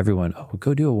say to everyone, oh,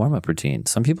 go do a warm-up routine.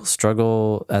 Some people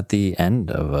struggle at the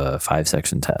end of a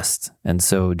 5-section test. And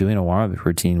so doing a warm-up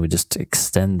routine would just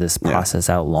extend this process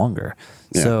out longer.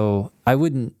 Yeah. So I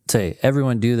wouldn't say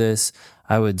everyone do this.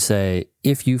 I would say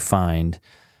if you find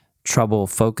trouble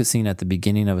focusing at the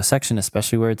beginning of a section,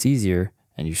 especially where it's easier,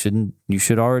 and you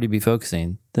should already be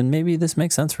focusing, then maybe this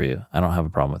makes sense for you. I don't have a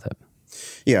problem with it.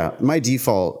 Yeah, my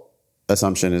default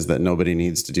assumption is that nobody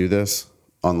needs to do this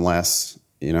unless,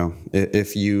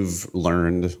 if you've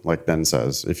learned, like Ben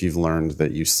says, if you've learned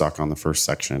that you suck on the first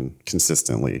section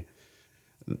consistently,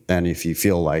 and if you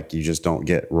feel like you just don't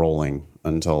get rolling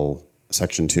until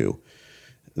section 2,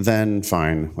 then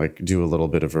fine, like do a little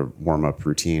bit of a warm-up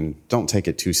routine. Don't take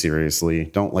it too seriously.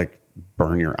 Don't like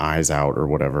burn your eyes out or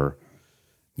whatever.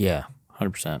 Yeah,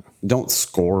 100%. Don't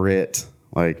score it.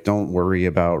 Like, don't worry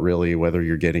about really whether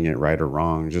you're getting it right or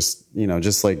wrong. Just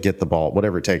like get the ball,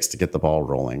 whatever it takes to get the ball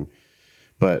rolling.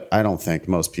 But I don't think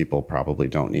most people probably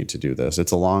don't need to do this.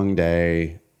 It's a long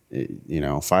day,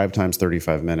 5 times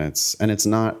 35 minutes, and it's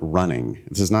not running.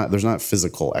 There's not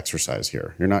physical exercise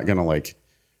here. You're not going to like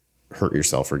hurt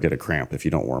yourself or get a cramp if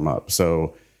you don't warm up.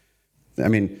 So, I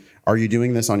mean, are you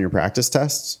doing this on your practice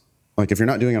tests? Like, if you're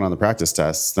not doing it on the practice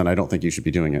tests, then I don't think you should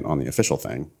be doing it on the official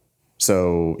thing.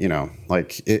 So,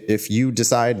 like if you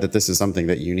decide that this is something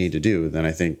that you need to do, then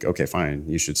I think, okay, fine,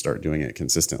 you should start doing it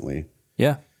consistently.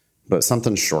 Yeah. But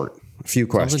something short, a few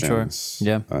questions.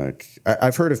 Yeah. Like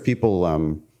I've heard of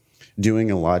people doing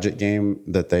a logic game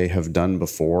that they have done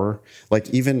before. Like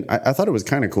even, I thought it was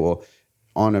kind of cool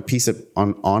on a piece of,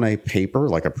 on a paper,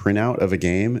 like a printout of a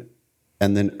game,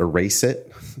 and then erase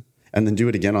it and then do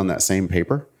it again on that same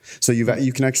paper. So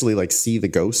you can actually like see the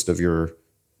ghost of your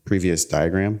previous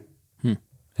diagram.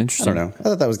 Interesting. I don't know. I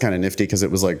thought that was kind of nifty because it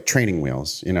was like training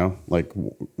wheels, like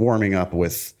warming up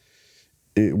with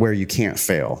where you can't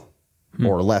fail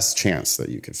or less chance that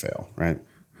you could fail, right?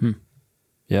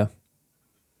 Yeah.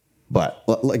 But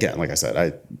again, like I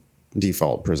said,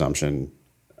 default presumption,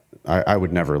 I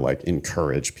would never like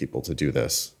encourage people to do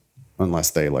this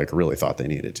unless they like really thought they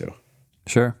needed to.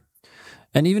 Sure.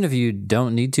 And even if you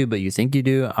don't need to, but you think you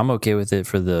do, I'm okay with it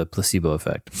for the placebo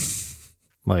effect.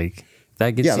 Like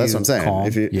that gets you that's what I'm saying.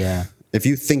 calm. If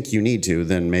you think you need to,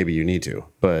 then maybe you need to,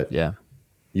 but Yeah.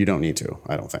 you don't need to,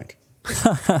 I don't think.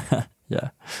 Yeah.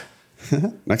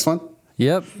 Next one.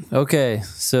 Yep. Okay.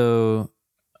 So,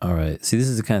 all right. See, this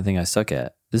is the kind of thing I suck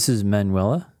at. This is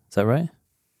Manuela. Is that right?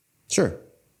 Sure.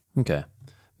 Okay.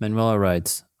 Manuela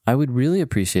writes, I would really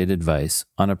appreciate advice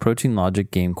on approaching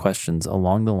logic game questions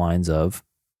along the lines of,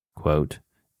 quote,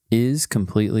 is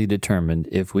completely determined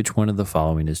if which one of the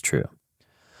following is true.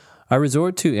 I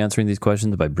resort to answering these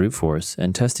questions by brute force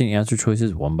and testing answer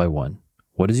choices one by one.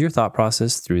 What is your thought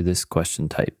process through this question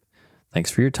type?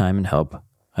 Thanks for your time and help.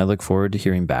 I look forward to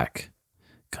hearing back.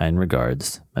 Kind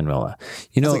regards, Manuela.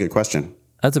 That's a good question.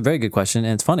 That's a very good question.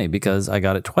 And it's funny because I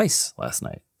got it twice last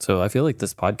night. So I feel like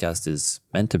this podcast is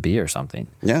meant to be or something.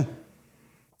 Yeah.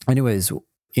 Anyways,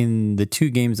 in the 2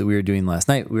 games that we were doing last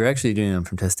night, we were actually doing them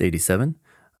from Test 87.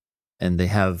 And they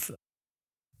have,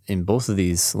 in both of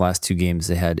these last 2 games,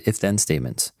 they had if-then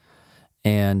statements.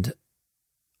 And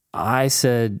I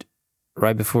said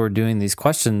right before doing these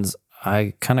questions,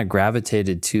 I kind of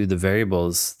gravitated to the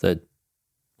variables that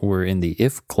were in the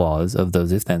if clause of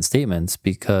those if-then statements,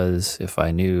 because if I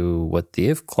knew what the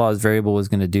if clause variable was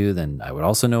going to do, then I would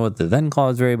also know what the then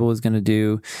clause variable was going to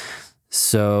do.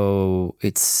 So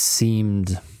it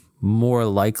seemed more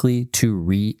likely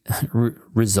to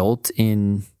result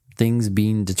in things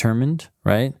being determined,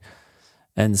 right?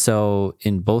 And so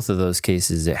in both of those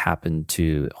cases, it happened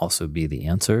to also be the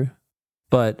answer.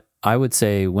 But I would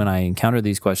say when I encounter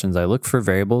these questions, I look for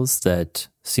variables that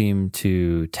seem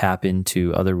to tap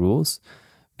into other rules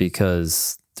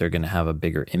because they're going to have a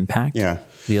bigger impact. Yeah.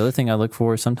 The other thing I look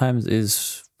for sometimes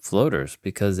is floaters,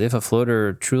 because if a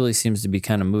floater truly seems to be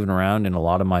kind of moving around in a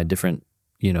lot of my different,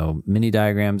 mini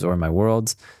diagrams or my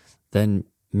worlds, then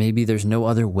maybe there's no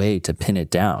other way to pin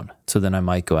it down. So then I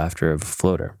might go after a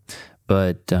floater.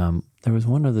 But there was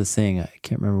one other thing. I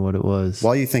can't remember what it was.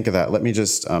 While you think of that, let me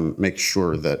just make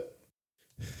sure that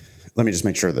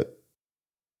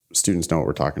students know what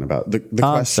we're talking about. The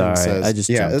question says, I just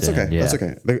that's okay. in. Yeah. That's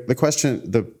okay. The question,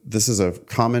 this is a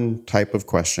common type of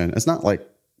question. It's not like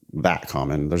that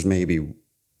common. There's maybe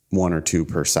 1 or 2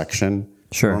 per section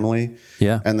normally.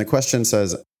 Yeah. And the question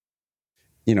says,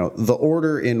 the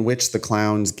order in which the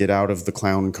clowns get out of the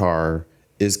clown car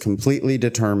is completely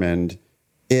determined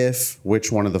if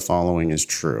which one of the following is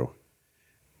true.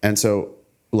 And so,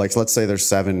 like, let's say there's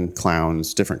 7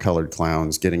 clowns, different colored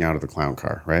clowns getting out of the clown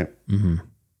car, right? Mm-hmm.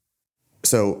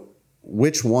 So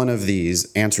which one of these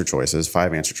answer choices,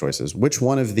 5 answer choices, which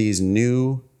one of these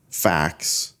new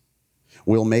facts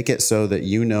will make it so that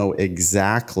you know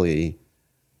exactly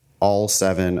all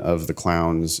 7 of the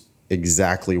clowns,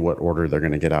 exactly what order they're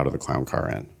going to get out of the clown car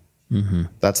in? Mm-hmm.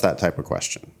 That's that type of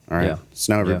question. All right. Yeah.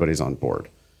 So now everybody's on board.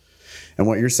 And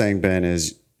what you're saying, Ben,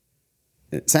 is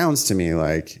it sounds to me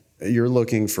like you're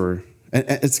looking for, and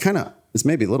it's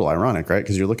maybe a little ironic, right?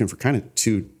 Because you're looking for kind of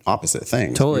 2 opposite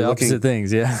things. Totally opposite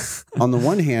things, yeah. On the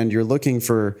one hand, you're looking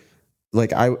for,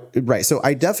 so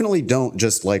I definitely don't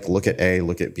just look at A,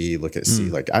 look at B, look at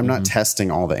C. I'm not testing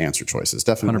all the answer choices.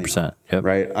 Definitely 100%. Yep.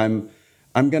 Right. I'm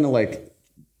going to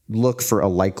look for a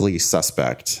likely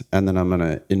suspect, and then I'm going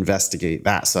to investigate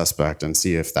that suspect and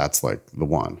see if that's the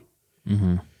one.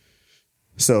 Mm-hmm.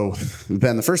 So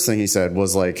Ben, the first thing he said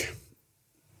was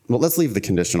let's leave the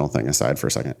conditional thing aside for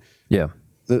a second. Yeah.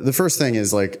 The first thing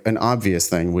is an obvious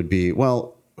thing would be,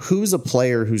 well, who's a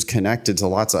player who's connected to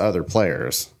lots of other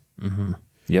players? Mm-hmm.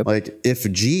 Yep. If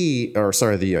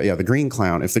the green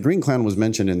clown, if the green clown was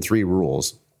mentioned in 3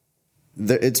 rules,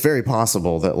 it's very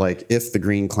possible that if the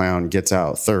green clown gets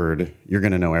out third, you're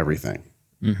going to know everything.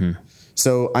 Mm-hmm.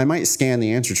 So I might scan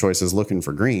the answer choices looking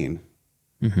for green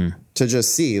to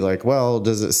just see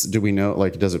do we know,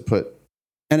 does it put,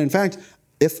 and in fact,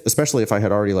 especially if I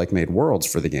had already made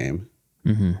worlds for the game,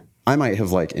 I might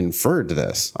have inferred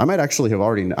this. I might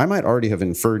already have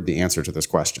inferred the answer to this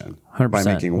question 100%. By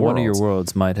making worlds. One of your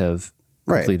worlds might have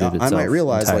completed itself. I might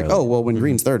realize entirely. When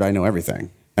green's third, I know everything.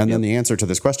 And then the answer to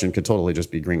this question could totally just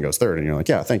be green goes third. And you're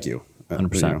yeah, thank you.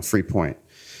 100%. Free point.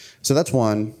 So that's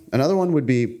one. Another one would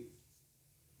be,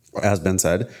 as Ben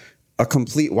said, a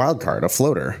complete wild card, a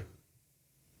floater.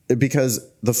 Because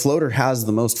the floater has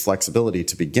the most flexibility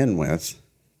to begin with.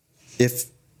 If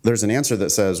there's an answer that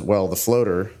says, well, the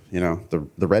floater, the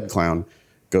red clown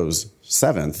goes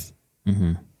 7th,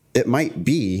 it might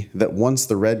be that once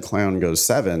the red clown goes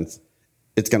 7th,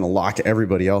 it's going to lock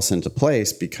everybody else into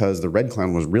place because the red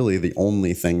clown was really the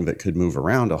only thing that could move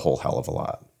around a whole hell of a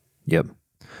lot. Yep.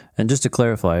 And just to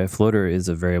clarify, a floater is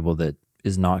a variable that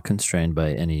is not constrained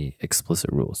by any explicit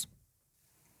rules.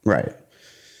 Right.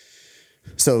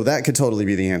 So that could totally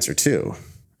be the answer too.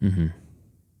 Mm-hmm.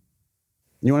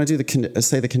 You want to do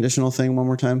say the conditional thing one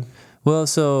more time? Well,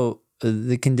 so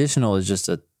the conditional is just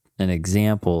an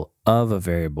example of a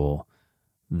variable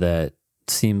that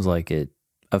seems like it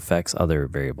affects other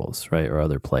variables, right, or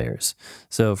other players.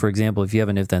 So, for example, if you have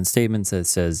an if-then statement that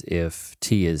says if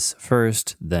T is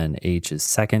first, then H is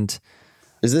second.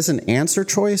 Is this an answer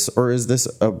choice or is this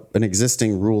an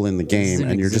existing rule in the game?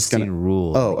 And you're just going to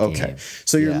rule. Oh, okay. Game.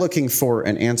 So you're looking for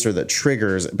an answer that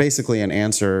triggers basically an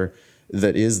answer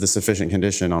that is the sufficient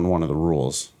condition on one of the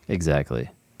rules. Exactly.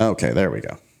 Okay, there we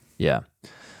go. Yeah.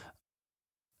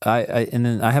 And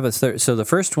then I have a third. So the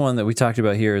first one that we talked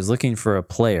about here is looking for a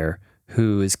player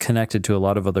who is connected to a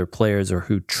lot of other players or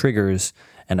who triggers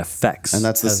and affects. And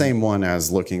that's the same one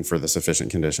as looking for the sufficient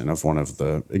condition of one of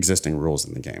the existing rules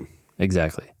in the game.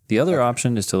 Exactly. The other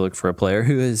option is to look for a player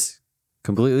who is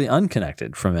completely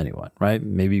unconnected from anyone, right?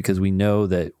 Maybe because we know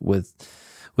that with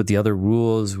the other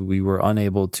rules, we were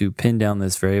unable to pin down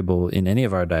this variable in any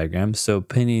of our diagrams. So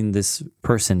pinning this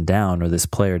person down or this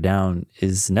player down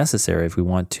is necessary if we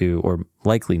want to, or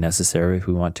likely necessary if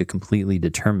we want to completely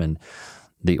determine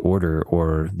the order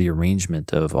or the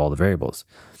arrangement of all the variables.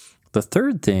 The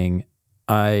third thing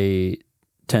I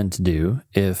tend to do,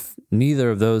 if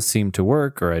neither of those seem to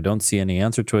work or I don't see any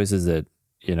answer choices that,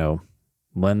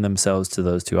 lend themselves to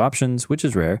those two options, which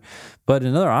is rare, but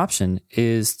another option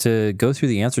is to go through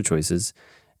the answer choices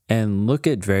and look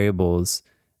at variables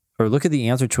or look at the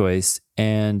answer choice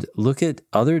and look at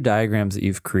other diagrams that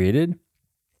you've created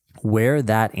where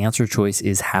that answer choice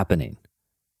is happening.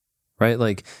 Right?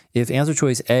 Like if answer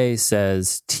choice A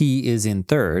says T is in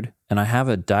third, and I have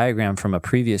a diagram from a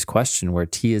previous question where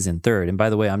T is in third, and by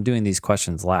the way, I'm doing these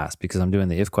questions last because I'm doing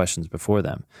the if questions before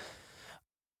them.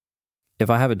 If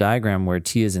I have a diagram where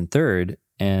T is in third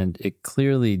and it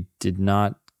clearly did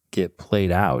not get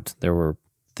played out, there were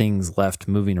things left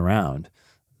moving around,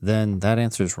 then that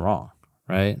answer is wrong,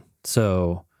 right?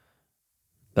 So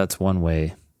that's one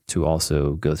way to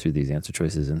also go through these answer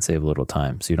choices and save a little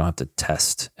time so you don't have to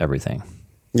test everything.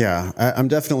 Yeah, I'm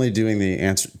definitely doing the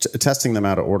testing them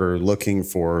out of order, looking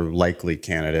for likely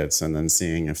candidates and then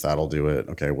seeing if that'll do it.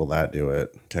 Okay, will that do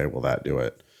it? Okay, will that do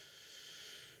it?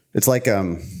 It's like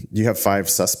you have 5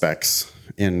 suspects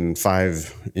in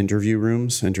 5 interview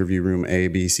rooms, interview room A,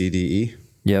 B, C, D, E.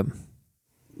 Yep.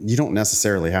 You don't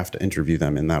necessarily have to interview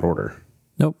them in that order.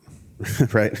 Nope.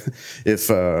 Right? If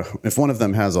one of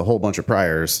them has a whole bunch of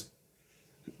priors,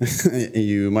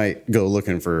 you might go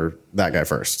looking for that guy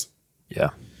first. Yeah.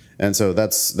 And so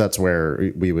that's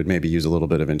where we would maybe use a little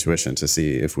bit of intuition to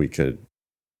see if we could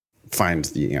find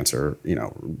the answer,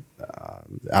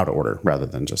 out of order rather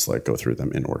than just like go through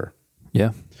them in order.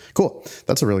 Yeah. Cool.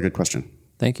 That's a really good question.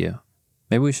 Thank you.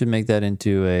 Maybe we should make that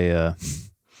into a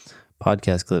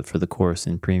podcast clip for the course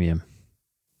in premium.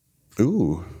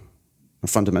 Ooh, a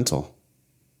fundamental.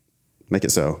 Make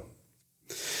it so.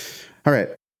 All right.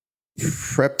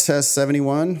 Prep test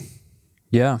 71.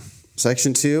 Yeah.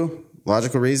 Section 2,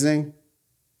 logical reasoning.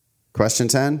 Question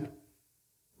 10.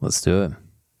 Let's do it.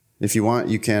 If you want,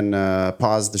 you can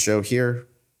pause the show here.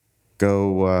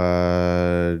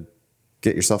 Go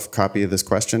get yourself a copy of this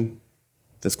question.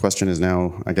 This question is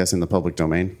now, I guess, in the public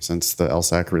domain since the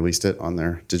LSAC released it on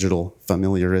their digital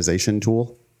familiarization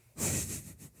tool.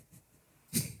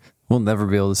 We'll never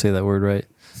be able to say that word right.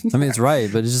 I mean, it's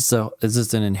right, but it's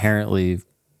just an inherently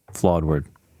flawed word.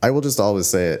 I will just always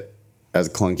say it as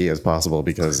clunky as possible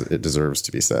because it deserves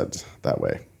to be said that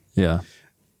way. Yeah.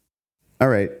 All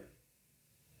right.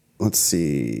 Let's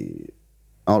see.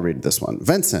 I'll read this one.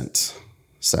 Vincent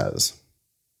says,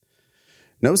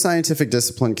 no scientific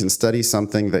discipline can study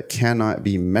something that cannot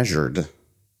be measured,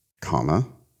 comma.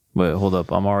 Wait, hold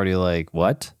up. I'm already like,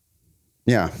 what?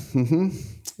 Yeah. Mm-hmm.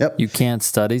 Yep. You can't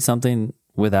study something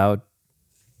without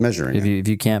measuring it. If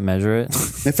you can't measure it.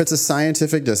 If it's a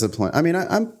scientific discipline. I mean,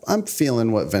 I'm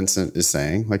feeling what Vincent is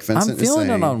saying. Like Vincent I'm feeling is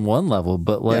saying, it on one level,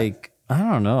 but like, I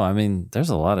don't know. I mean, there's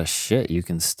a lot of shit you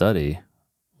can study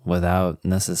without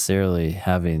necessarily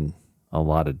having a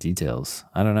lot of details.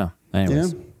 I don't know.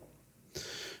 Anyways. Yeah.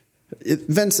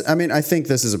 Vincent, I mean, I think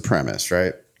this is a premise,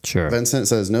 right? Sure. Vincent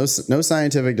says no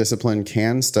scientific discipline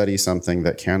can study something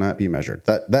that cannot be measured.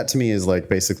 That to me is like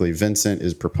basically Vincent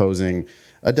is proposing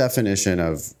a definition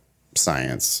of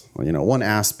science. One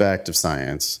aspect of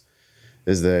science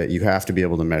is that you have to be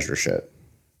able to measure shit.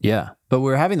 Yeah. But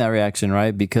we're having that reaction,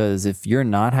 right? Because if you're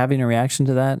not having a reaction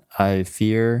to that, I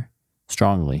fear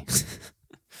strongly.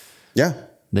 Yeah.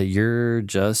 That you're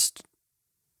just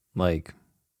like,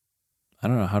 I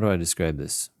don't know, how do I describe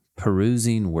this?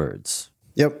 Perusing words.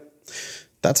 Yep.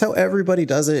 That's how everybody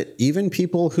does it. Even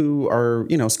people who are,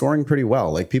 scoring pretty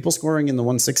well, like people scoring in the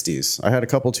 160s. I had a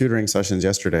couple tutoring sessions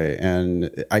yesterday,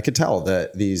 and I could tell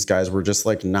that these guys were just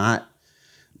like not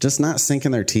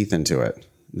sinking their teeth into it.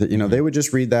 That, they would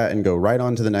just read that and go right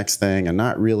on to the next thing, and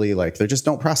not really like, they just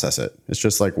don't process it. It's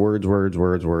just like words.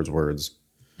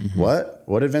 Mm-hmm.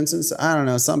 What did Vincent say? I don't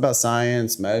know. Something about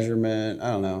science, measurement.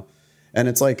 I don't know. And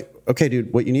it's like, okay,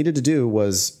 dude, what you needed to do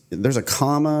was there's a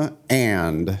comma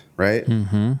and, right?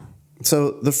 Mm-hmm.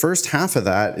 So the first half of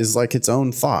that is like its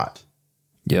own thought.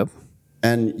 Yep.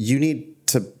 And you need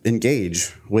to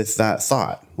engage with that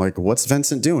thought. Like, what's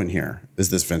Vincent doing here? Is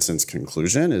this Vincent's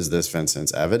conclusion? Is this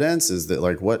Vincent's evidence? Is that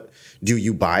like, what do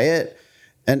you buy it?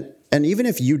 And even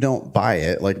if you don't buy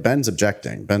it, like Ben's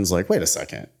objecting. Ben's like, wait a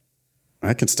second.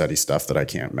 I can study stuff that I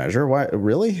can't measure. Why?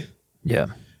 Really? Yeah.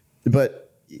 But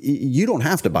you don't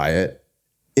have to buy it.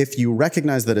 If you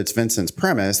recognize that it's Vincent's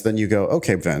premise, then you go,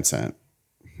 okay, Vincent,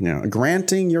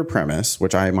 granting your premise,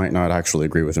 which I might not actually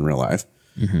agree with in real life,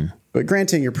 mm-hmm. but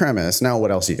granting your premise, now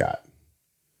what else you got?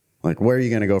 Like, where are you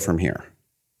going to go from here?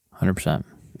 100%.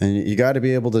 And you got to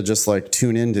be able to just like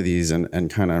tune into these and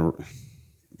kind of,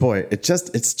 boy, it's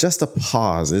just a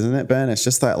pause, isn't it, Ben? It's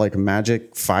just that like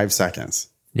magic 5 seconds.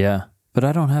 Yeah. But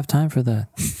I don't have time for that.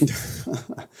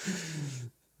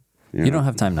 You don't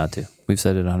have time not to. We've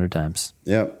said it 100 times.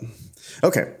 Yep.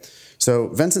 Okay. So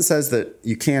Vincent says that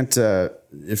you can't,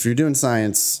 if you're doing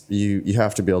science, you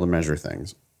have to be able to measure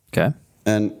things. Okay.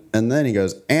 And then he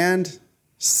goes, and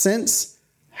since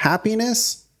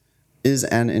happiness is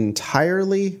an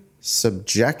entirely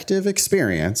subjective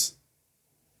experience,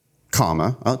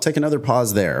 comma, I'll take another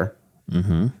pause there.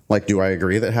 Mm-hmm. Like, do I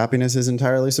agree that happiness is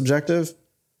entirely subjective?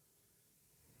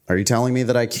 Are you telling me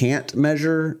that I can't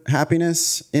measure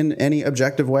happiness in any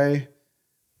objective way?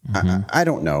 Mm-hmm. I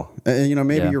don't know.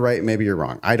 Maybe you're right. Maybe you're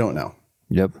wrong. I don't know.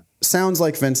 Yep. Sounds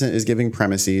like Vincent is giving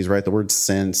premises, right? The word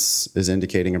since is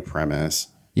indicating a premise.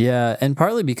 Yeah. And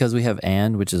partly because we have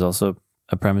and, which is also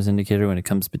a premise indicator when it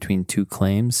comes between two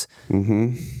claims.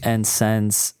 Mm-hmm. And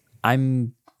since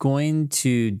I'm going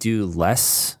to do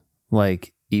less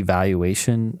like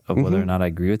evaluation of whether or not I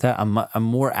agree with that, I'm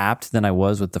more apt than I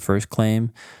was with the first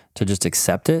claim to just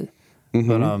accept it,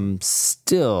 but I'm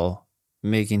still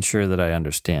making sure that I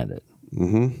understand it.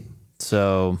 Mm-hmm.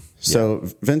 So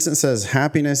Vincent says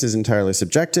happiness is entirely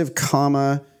subjective,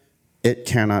 comma, it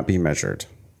cannot be measured.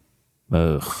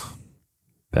 Ugh,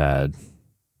 bad.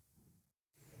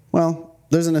 Well,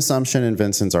 there's an assumption in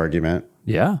Vincent's argument.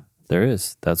 Yeah, there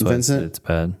is. That's why Vincent, it's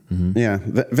bad. Mm-hmm. Yeah,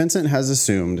 Vincent has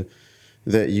assumed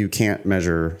that you can't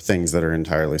measure things that are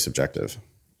entirely subjective.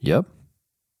 Yep.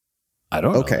 I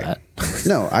don't know that.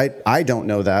 No, I don't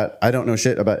know that. I don't know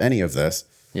shit about any of this.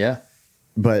 Yeah.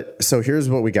 But so here's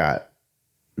what we got.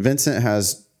 Vincent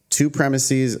has two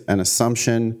premises, an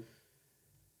assumption,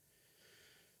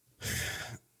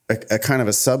 a kind of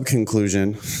a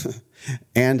sub-conclusion,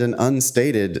 and an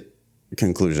unstated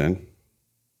conclusion.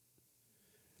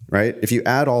 Right? If you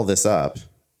add all this up,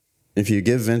 if you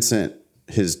give Vincent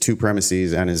his two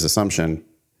premises and his assumption,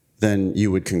 then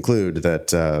you would conclude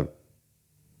that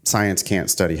science can't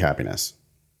study happiness.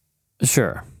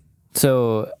 Sure.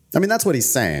 So, I mean, that's what he's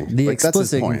saying. The like,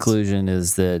 explicit conclusion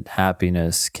is that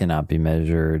happiness cannot be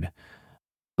measured.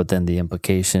 But then the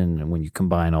implication when you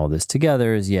combine all this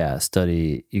together is,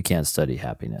 you can't study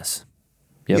happiness.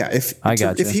 Yep. Yeah,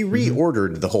 if he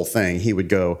reordered the whole thing, he would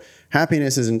go,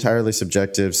 happiness is entirely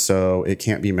subjective, so it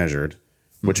can't be measured,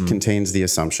 which contains the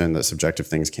assumption that subjective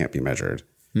things can't be measured.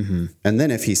 Mm-hmm. And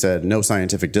then if he said no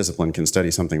scientific discipline can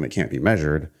study something that can't be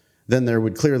measured, then there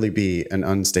would clearly be an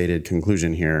unstated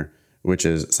conclusion here, which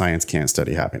is science can't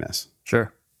study happiness.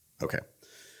 Sure. Okay.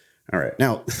 All right.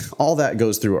 Now, all that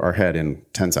goes through our head in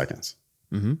 10 seconds.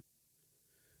 Mm-hmm.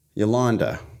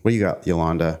 Yolanda. What do you got,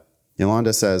 Yolanda?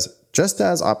 Yolanda says, just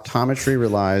as optometry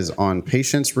relies on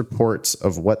patients' reports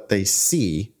of what they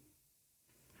see,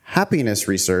 happiness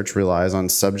research relies on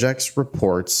subjects'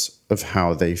 reports of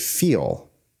how they feel.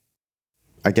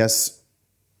 I guess,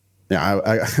 yeah,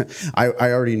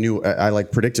 I already knew, I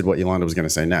like predicted what Yolanda was going to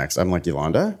say next. I'm like,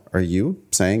 Yolanda, are you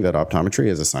saying that optometry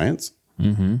is a science?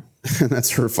 Mm-hmm. And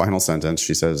that's her final sentence.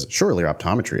 She says, surely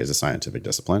optometry is a scientific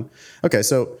discipline. Okay,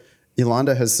 so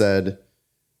Yolanda has said,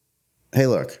 hey,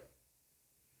 look,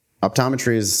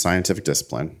 optometry is a scientific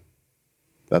discipline.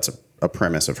 That's a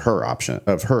premise of her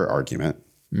argument.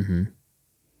 Mm-hmm.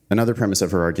 Another premise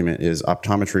of her argument is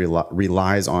optometry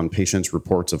relies on patients'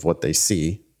 reports of what they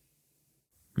see.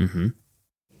 Mm-hmm.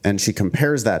 And she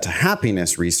compares that to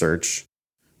happiness research,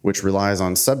 which relies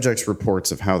on subjects'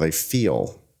 reports of how they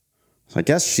feel. So I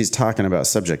guess she's talking about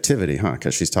subjectivity, huh?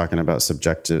 Because she's talking about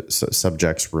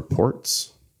subjects'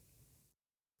 reports.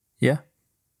 Yeah.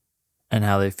 And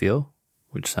how they feel,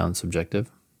 which sounds subjective.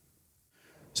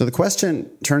 So the question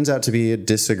turns out to be a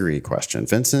disagree question.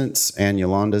 Vincent's and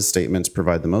Yolanda's statements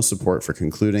provide the most support for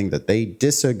concluding that they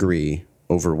disagree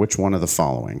over which one of the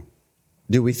following.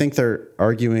 Do we think they're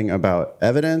arguing about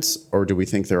evidence, or do we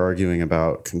think they're arguing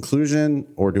about conclusion,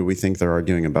 or do we think they're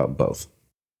arguing about both?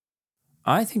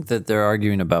 I think that they're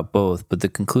arguing about both, but the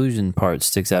conclusion part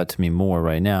sticks out to me more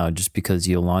right now just because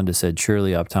Yolanda said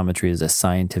surely optometry is a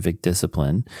scientific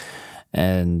discipline.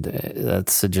 And that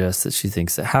suggests that she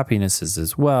thinks that happiness is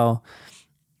as well.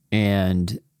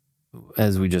 And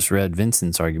as we just read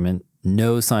Vincent's argument,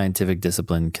 no scientific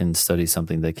discipline can study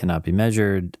something that cannot be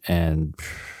measured, and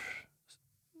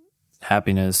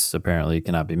happiness apparently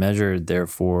cannot be measured.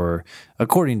 Therefore,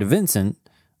 according to Vincent,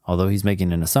 although he's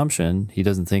making an assumption, he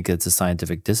doesn't think it's a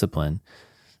scientific discipline.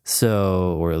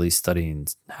 So, or at least studying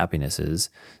happiness is.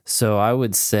 So I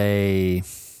would say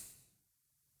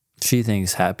she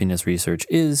thinks happiness research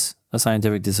is a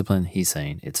scientific discipline. He's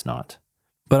saying it's not.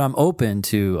 But I'm open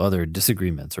to other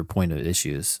disagreements or point of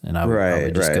issues. And I would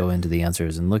probably just go into the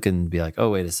answers and look and be like,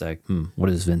 oh, wait a sec. What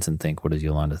does Vincent think? What does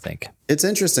Yolanda think? It's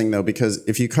interesting, though, because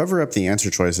if you cover up the answer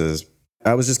choices,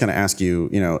 I was just going to ask you,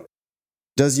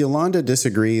 does Yolanda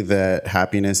disagree that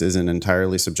happiness is an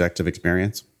entirely subjective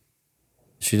experience?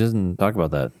 She doesn't talk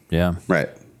about that. Yeah. Right.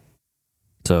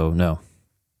 So, no.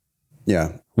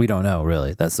 Yeah. We don't know,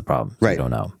 really. That's the problem. Right. We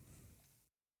don't know.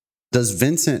 Does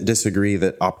Vincent disagree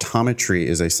that optometry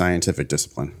is a scientific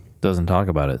discipline? Doesn't talk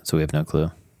about it, so we have no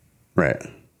clue. Right.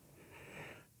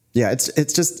 Yeah,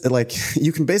 it's just like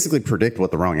you can basically predict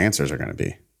what the wrong answers are going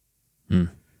to be.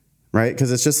 Right?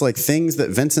 Because it's just like things that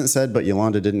Vincent said but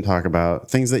Yolanda didn't talk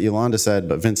about, things that Yolanda said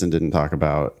but Vincent didn't talk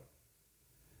about.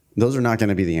 Those are not going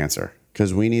to be the answer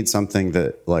because we need something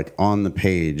that, like, on the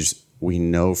page, we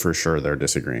know for sure they're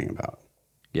disagreeing about.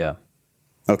 Yeah.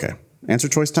 Okay. Answer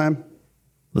choice time?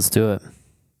 Let's do it.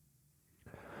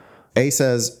 A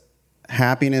says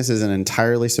happiness is an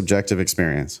entirely subjective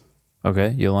experience. Okay.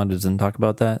 Yolanda doesn't talk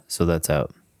about that, so that's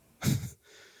out.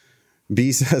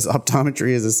 B says optometry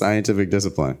is a scientific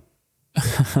discipline.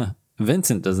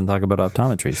 Vincent doesn't talk about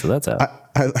optometry, so that's out.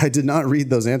 I did not read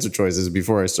those answer choices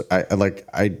before I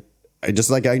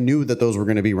knew that those were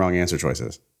going to be wrong answer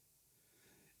choices.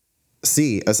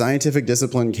 C, a scientific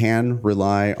discipline can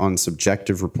rely on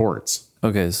subjective reports.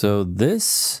 Okay, so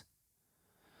this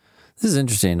is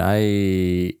interesting.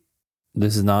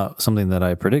 This is not something that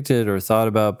I predicted or thought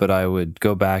about, but I would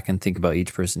go back and think about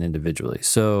each person individually.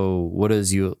 So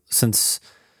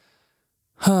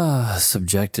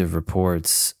subjective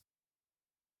reports,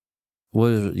 what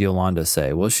does Yolanda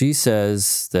say? Well, she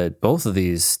says that both of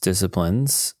these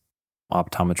disciplines,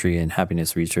 optometry and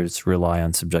happiness research, rely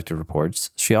on subjective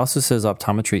reports. She also says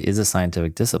optometry is a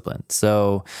scientific discipline.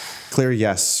 So clear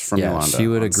yes from Yolanda. She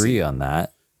would agree on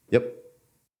that. Yep.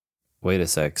 Wait a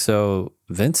sec. So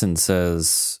Vincent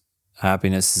says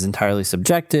happiness is entirely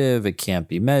subjective. It can't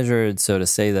be measured. So to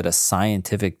say that a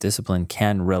scientific discipline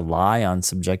can rely on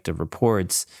subjective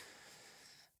reports,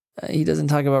 he doesn't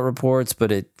talk about reports,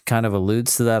 but it kind of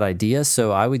alludes to that idea.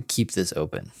 So I would keep this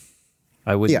open.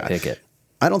 I wouldn't pick it.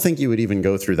 I don't think you would even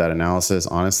go through that analysis,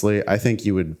 honestly. I think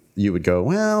you would go,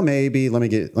 well, maybe let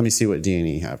me see what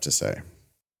D&E have to say.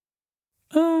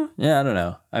 Yeah, I don't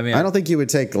know. I mean, I don't think you would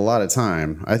take a lot of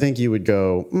time. I think you would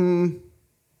go,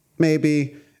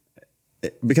 maybe,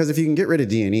 because if you can get rid of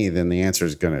D&E, then the answer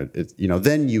is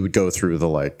then you would go through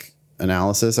the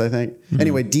analysis, I think. Mm-hmm.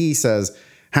 Anyway, D says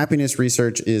happiness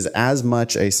research is as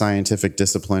much a scientific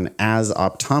discipline as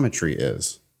optometry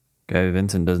is. Okay,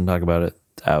 Vincent doesn't talk about it.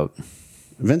 It's out.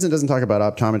 Vincent doesn't talk about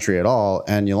optometry at all,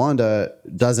 and Yolanda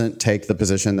doesn't take the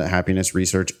position that happiness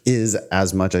research is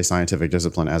as much a scientific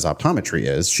discipline as optometry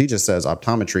is. She just says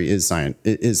optometry is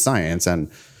science,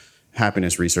 and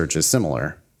happiness research is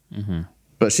similar. Mm-hmm.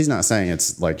 But she's not saying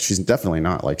she's definitely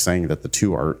not saying that the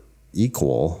two are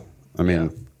equal. I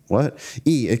mean, what?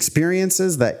 E,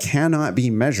 experiences that cannot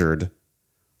be measured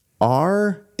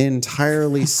are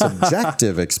entirely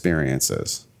subjective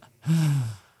experiences.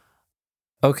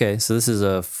 Okay, so this is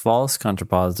a false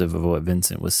contrapositive of what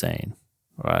Vincent was saying.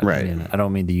 Right. I mean, I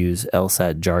don't mean to use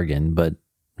LSAT jargon, but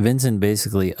Vincent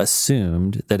basically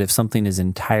assumed that if something is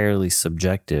entirely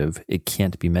subjective, it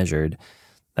can't be measured.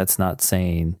 That's not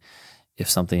saying if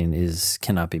something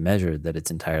cannot be measured, that it's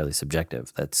entirely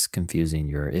subjective. That's confusing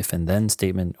your if and then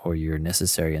statement or your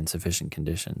necessary and sufficient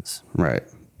conditions. Right.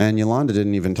 And Yolanda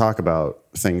didn't even talk about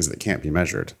things that can't be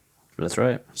measured. That's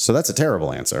right. So that's a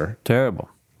terrible answer. Terrible.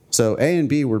 So A and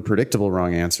B were predictable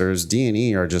wrong answers. D and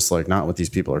E are just like not what these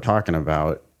people are talking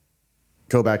about.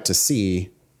 Go back to C.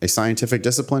 A scientific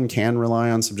discipline can rely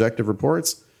on subjective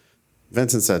reports.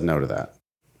 Vincent said no to that.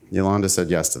 Yolanda said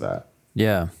yes to that.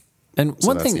 Yeah. And So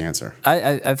one that's thing, the answer.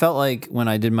 I felt like when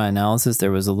I did my analysis,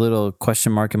 there was a little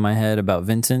question mark in my head about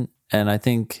Vincent. And I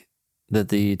think that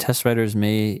the test writers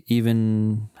may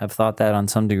even have thought that on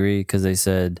some degree because they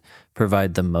said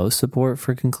provide the most support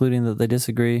for concluding that they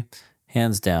disagree.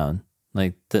 Hands down.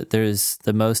 Like there's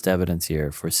the most evidence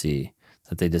here for C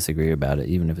that they disagree about it,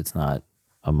 even if it's not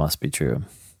a must be true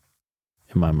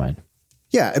in my mind.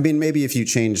 Yeah, I mean, maybe if you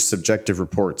change subjective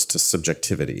reports to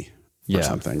subjectivity or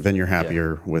something, then you're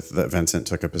happier with that Vincent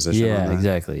took a position on Yeah, that.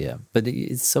 exactly. Yeah. But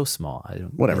it's so small. I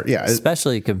don't Whatever. Yeah.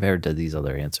 Especially compared to these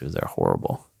other answers. They're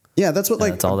horrible. Yeah, that's what And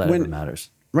like that's all that ever matters.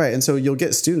 Right. And so you'll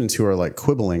get students who are like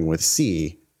quibbling with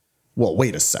C. Well,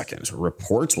 wait a second.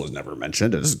 Reports was never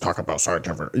mentioned. It doesn't talk about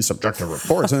subjective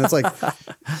reports. And it's like,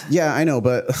 yeah, I know,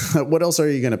 but what else are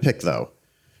you going to pick though?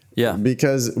 Yeah.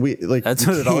 Because That's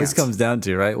what it always can't. comes down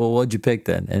to, right? Well, what'd you pick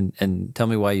then? And tell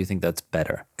me why you think that's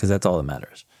better, because that's all that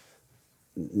matters.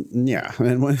 Yeah.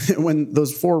 And when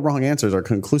those 4 wrong answers are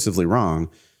conclusively wrong,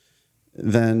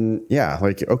 then yeah,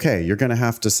 like, okay, you're going to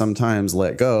have to sometimes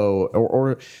let go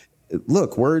or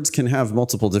look, words can have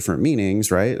multiple different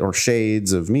meanings, right? Or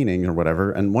shades of meaning or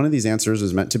whatever. And one of these answers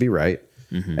is meant to be right.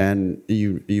 Mm-hmm. And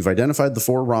you've identified the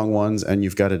 4 wrong ones and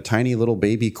you've got a tiny little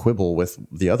baby quibble with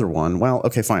the other one. Well,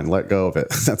 okay, fine. Let go of it.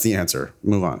 That's the answer.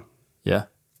 Move on. Yeah.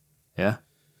 Yeah.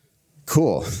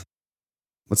 Cool.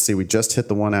 Let's see. We just hit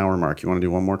the 1 hour mark. You want to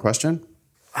do one more question?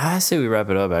 I say we wrap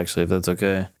it up, actually, if that's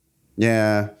okay.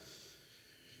 Yeah.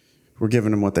 We're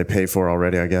giving them what they pay for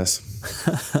already, I guess.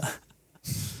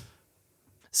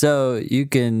 So you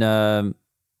can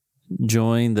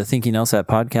join the Thinking LSAT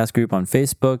podcast group on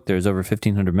Facebook. There's over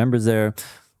 1,500 members there.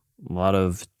 A lot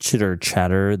of chitter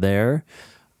chatter there.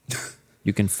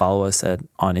 You can follow us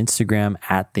on Instagram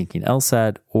at Thinking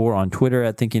LSAT or on Twitter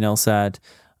at Thinking LSAT.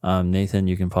 Nathan,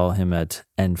 you can follow him at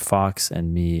nfox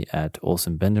and me at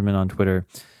Olson Benjamin on Twitter.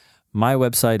 My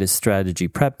website is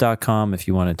strategyprep.com if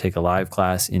you want to take a live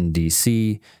class in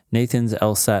DC. Nathan's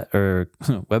LSAT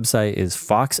website is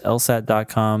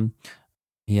foxlsat.com.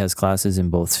 He has classes in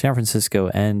both San Francisco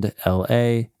and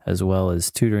LA, as well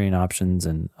as tutoring options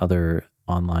and other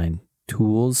online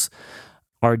tools.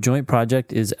 Our joint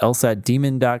project is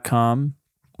lsatdemon.com.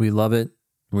 We love it.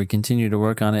 We continue to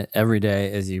work on it every day,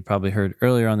 as you probably heard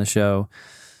earlier on the show.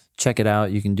 Check it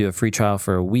out. You can do a free trial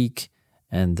for a week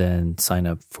and then sign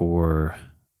up for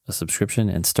a subscription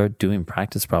and start doing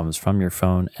practice problems from your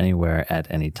phone anywhere at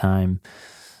any time.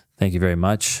 Thank you very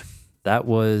much. That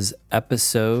was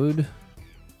episode,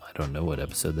 I don't know what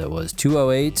episode that was,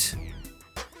 208.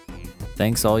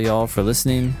 Thanks all y'all for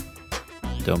listening.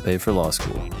 Don't pay for law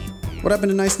school. What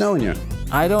happened to nice knowing you?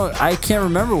 I can't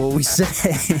remember what we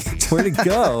say. Where'd it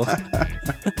go?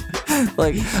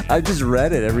 Like, I just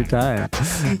read it every time.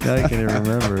 Now I can't even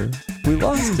remember. We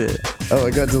lost it. Oh,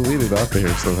 it got deleted off of here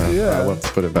somehow. Yeah. I'll have to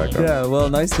put it back up. Yeah, well,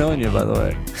 nice knowing you, by the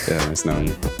way. Yeah, nice knowing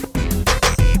you.